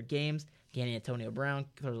earlier games. Again, Antonio Brown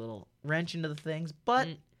throws a little wrench into the things, but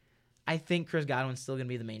I think Chris Godwin's still going to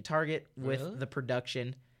be the main target with the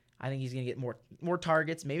production. I think he's going to get more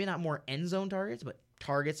targets, maybe not more end zone targets, but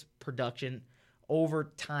targets, production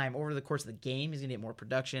over time, over the course of the game. He's going to get more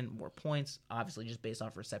production, more points, obviously just based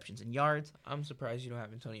off receptions and yards. I'm surprised you don't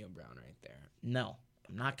have Antonio Brown right there. No,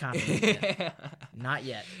 I'm not confident yet. Not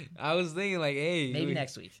yet. I was thinking like, hey. Maybe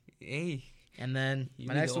next week. Hey. And then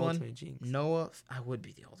my next one, Noah. I would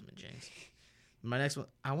be the ultimate jinx. My next one,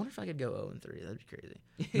 I wonder if I could go 0-3. That'd be crazy.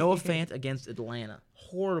 Noah Fant against Atlanta.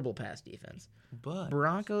 Horrible pass defense. But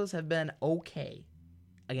Broncos have been okay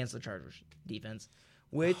against the Chargers defense,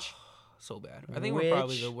 which so bad. I think we're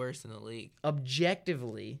probably the worst in the league.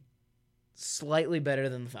 Objectively, slightly better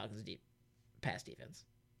than the Falcons' pass defense.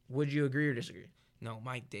 Would you agree or disagree? No,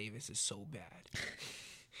 Mike Davis is so bad.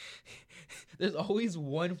 There's always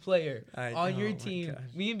one player on your team.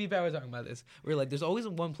 Me and B-Pat were talking about this. We're like, there's always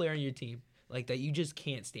one player on your team like that you just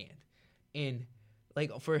can't stand. And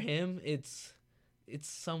like for him, it's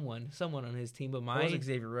someone on his team. But mine was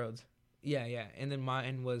Xavier Rhodes. Yeah. And then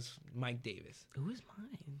mine was Mike Davis. Who is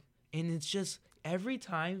mine? And it's just every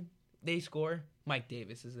time they score, Mike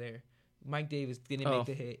Davis is there. Mike Davis didn't make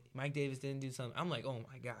the hit. Mike Davis didn't do something. I'm like, oh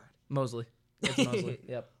my God. Mosley. It's Mosley.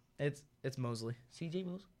 Yep. It's Mosley. CJ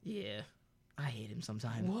Mosley? Yeah. I hate him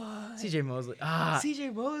sometimes. What? CJ Mosley.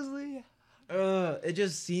 CJ Mosley? It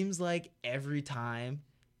just seems like every time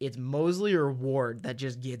it's Mosley or Ward that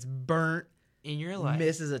just gets burnt, And you're like,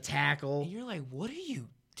 misses a tackle. and you're like, what are you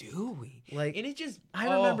doing? Like, And it just,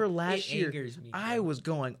 I remember it last year, angers me, I bro. was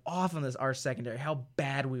going off on our secondary, how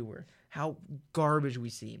bad we were, how garbage we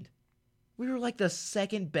seemed. We were like the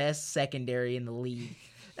second best secondary in the league.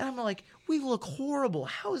 And I'm like, we look horrible.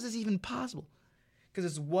 How is this even possible? Because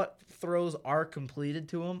it's what throws are completed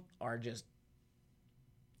to him are just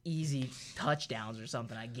easy touchdowns or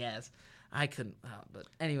something, I guess. I couldn't. But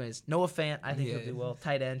anyways, Noah Fant, I think he'll do well.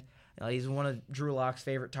 Tight end. He's one of Drew Lock's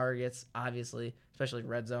favorite targets, obviously, especially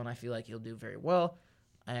red zone. I feel like he'll do very well.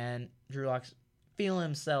 And Drew Lock's feeling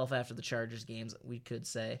himself after the Chargers games, we could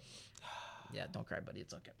say. Yeah, don't cry, buddy.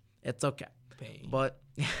 It's okay. It's okay. Pain. But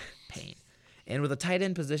pain. And with a tight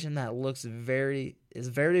end position that looks very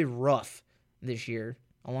rough this year,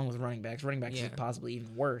 along with running backs. Running backs is possibly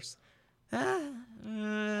even worse.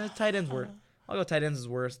 Tight ends worse. I'll go tight ends is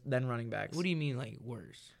worse than running backs. What do you mean, like,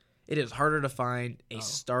 worse? It is harder to find a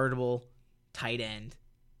startable tight end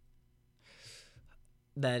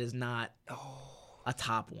that is not a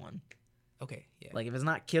top one. Okay, yeah. Like, if it's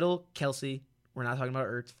not Kittle, Kelsey, we're not talking about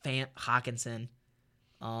Ertz, Fant, Hawkinson,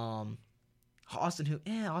 Austin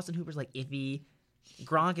Hooper's like iffy.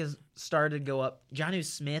 Gronk has started to go up. Jonnu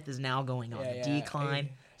Smith is now going on a decline.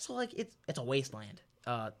 Hey. So, like, it's a wasteland.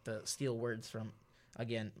 To steal words from,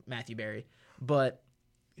 again, Matthew Berry. But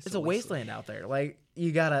it's a wasteland out there. Like,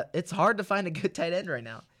 it's hard to find a good tight end right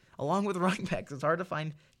now. Along with running backs, it's hard to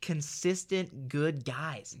find consistent good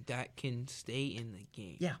guys that can stay in the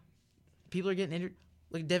game. Yeah. People are getting injured.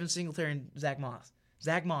 Look at Devin Singletary and Zach Moss.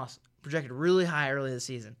 Zach Moss projected really high early this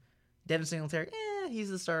season. Devin Singletary, he's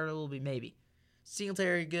the starter a little bit, maybe.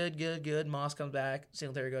 Singletary, good. Moss comes back.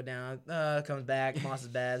 Singletary go down. Comes back. Moss is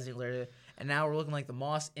bad. Singletary. And now we're looking like the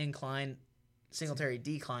Moss incline, Singletary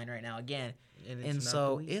decline right now again. And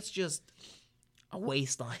so it's just a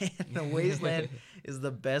wasteland. A wasteland is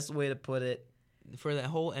the best way to put it. For that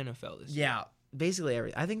whole NFL this year. Yeah, basically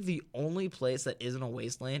everything. I think the only place that isn't a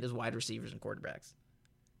wasteland is wide receivers and quarterbacks.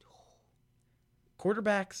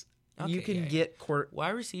 Quarterbacks, you can get wide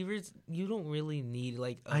receivers. You don't really need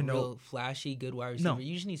like a real flashy good wide receiver. No.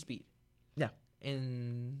 You just need speed. Yeah,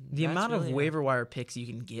 and the amount of waiver wire picks you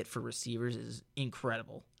can get for receivers is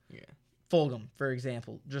incredible. Yeah, Fulgham, for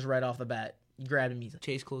example, just right off the bat, you grab him easily.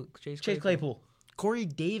 Chase Claypool. Corey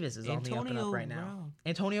Davis is on the up and up right now. Brown.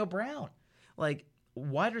 Antonio Brown, like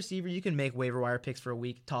wide receiver, you can make waiver wire picks for a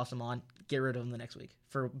week, toss them on, get rid of them the next week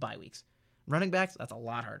for bye weeks. Running backs, that's a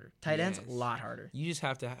lot harder. Tight ends, a lot harder. You just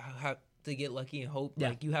have to get lucky and hope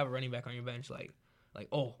like you have a running back on your bench like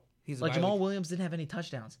he's like Jamal Williams didn't have any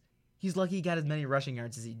touchdowns. He's lucky he got as many rushing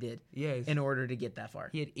yards as he did. Yes. In order to get that far.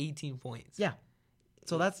 He had 18 points. Yeah.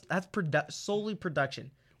 So that's solely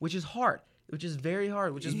production, which is hard, which is very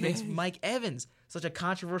hard, which just makes Mike Evans such a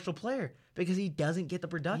controversial player because he doesn't get the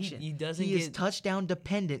production. He doesn't. He is touchdown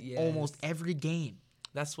dependent almost every game.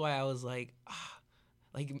 That's why I was like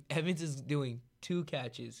Evans is doing 2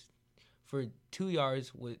 catches for 2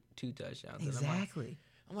 yards with 2 touchdowns. Exactly.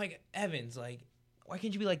 I'm like Evans, like why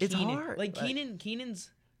can't you be like it's Keenan? Hard. Like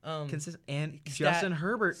Keenan's consistent, and Justin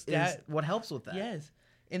Herbert is what helps with that. Yes.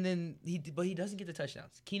 And then he doesn't get the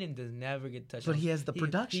touchdowns. Keenan does never get the touchdowns. But he has the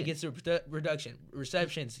production. He gets the production,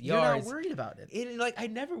 receptions, You're yards. You're not worried about it. And like I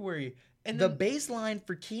never worry. And the baseline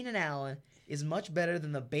for Keenan Allen is much better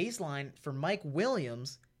than the baseline for Mike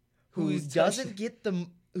Williams, who doesn't get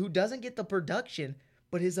the production,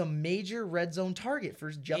 but is a major red zone target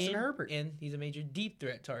for Justin Herbert. And he's a major deep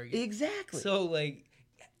threat target. Exactly. So like,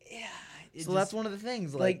 yeah. So that's one of the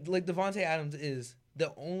things. Like Devontae Adams is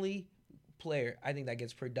the only player I think that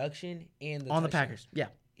gets production and on the Packers. Yeah,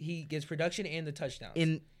 he gets production and the touchdowns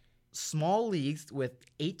in small leagues with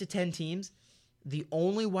 8 to 10 teams. The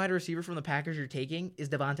only wide receiver from the Packers you're taking is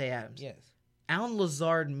Devontae Adams. Yes, Allen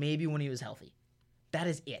Lazard maybe when he was healthy. That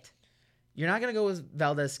is it. You're not gonna go with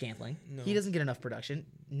Valdez-Scantling. No. He doesn't get enough production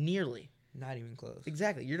nearly. Not even close.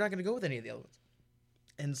 Exactly. You're not gonna go with any of the other ones.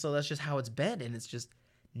 And so that's just how it's been, and it's just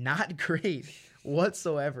not great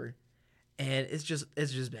whatsoever. And it's just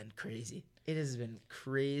been crazy. It has been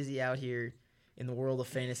crazy out here in the world of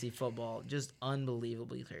fantasy football. Just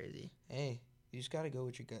unbelievably crazy. Hey, you just got to go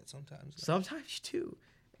with your gut sometimes. Sometimes you do.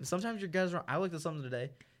 Sometimes your gut is wrong. I looked at something today.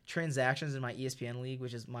 Transactions in my ESPN league,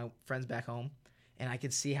 which is my friends back home. And I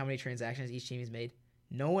could see how many transactions each team has made.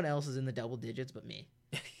 No one else is in the double digits but me.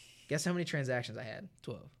 Guess how many transactions I had?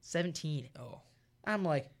 12. 17. Oh. I'm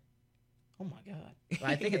like, oh my God.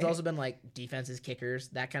 I think it's also been like defenses, kickers,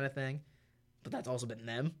 that kind of thing. But that's also been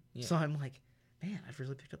them. Yeah. So I'm like, man, I've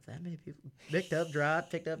really picked up that many people. Picked up, drop.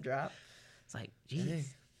 It's like,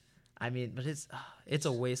 geez. I mean, but it's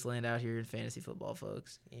a wasteland out here in fantasy football,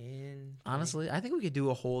 folks. And Honestly, I think we could do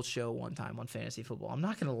a whole show one time on fantasy football. I'm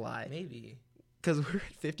not gonna lie, maybe. because we're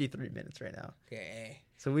at 53 minutes right now. Okay.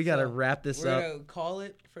 So we gotta wrap this We're up. gonna call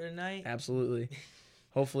it for the night. Absolutely.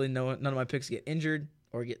 Hopefully, none of my picks get injured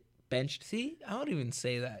or get benched. See, I don't even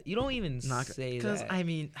say that. You don't even say that. Because I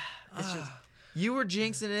mean, it's just you were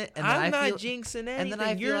jinxing it, and then I'm I not feel, jinxing anything. and then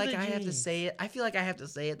I feel You're like the I have to jinx. say it. I feel like I have to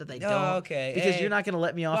say it that they Oh, don't. okay. Because Hey, you're not gonna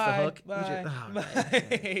let me off the hook. Bye. Which is- oh,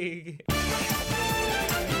 man. Bye.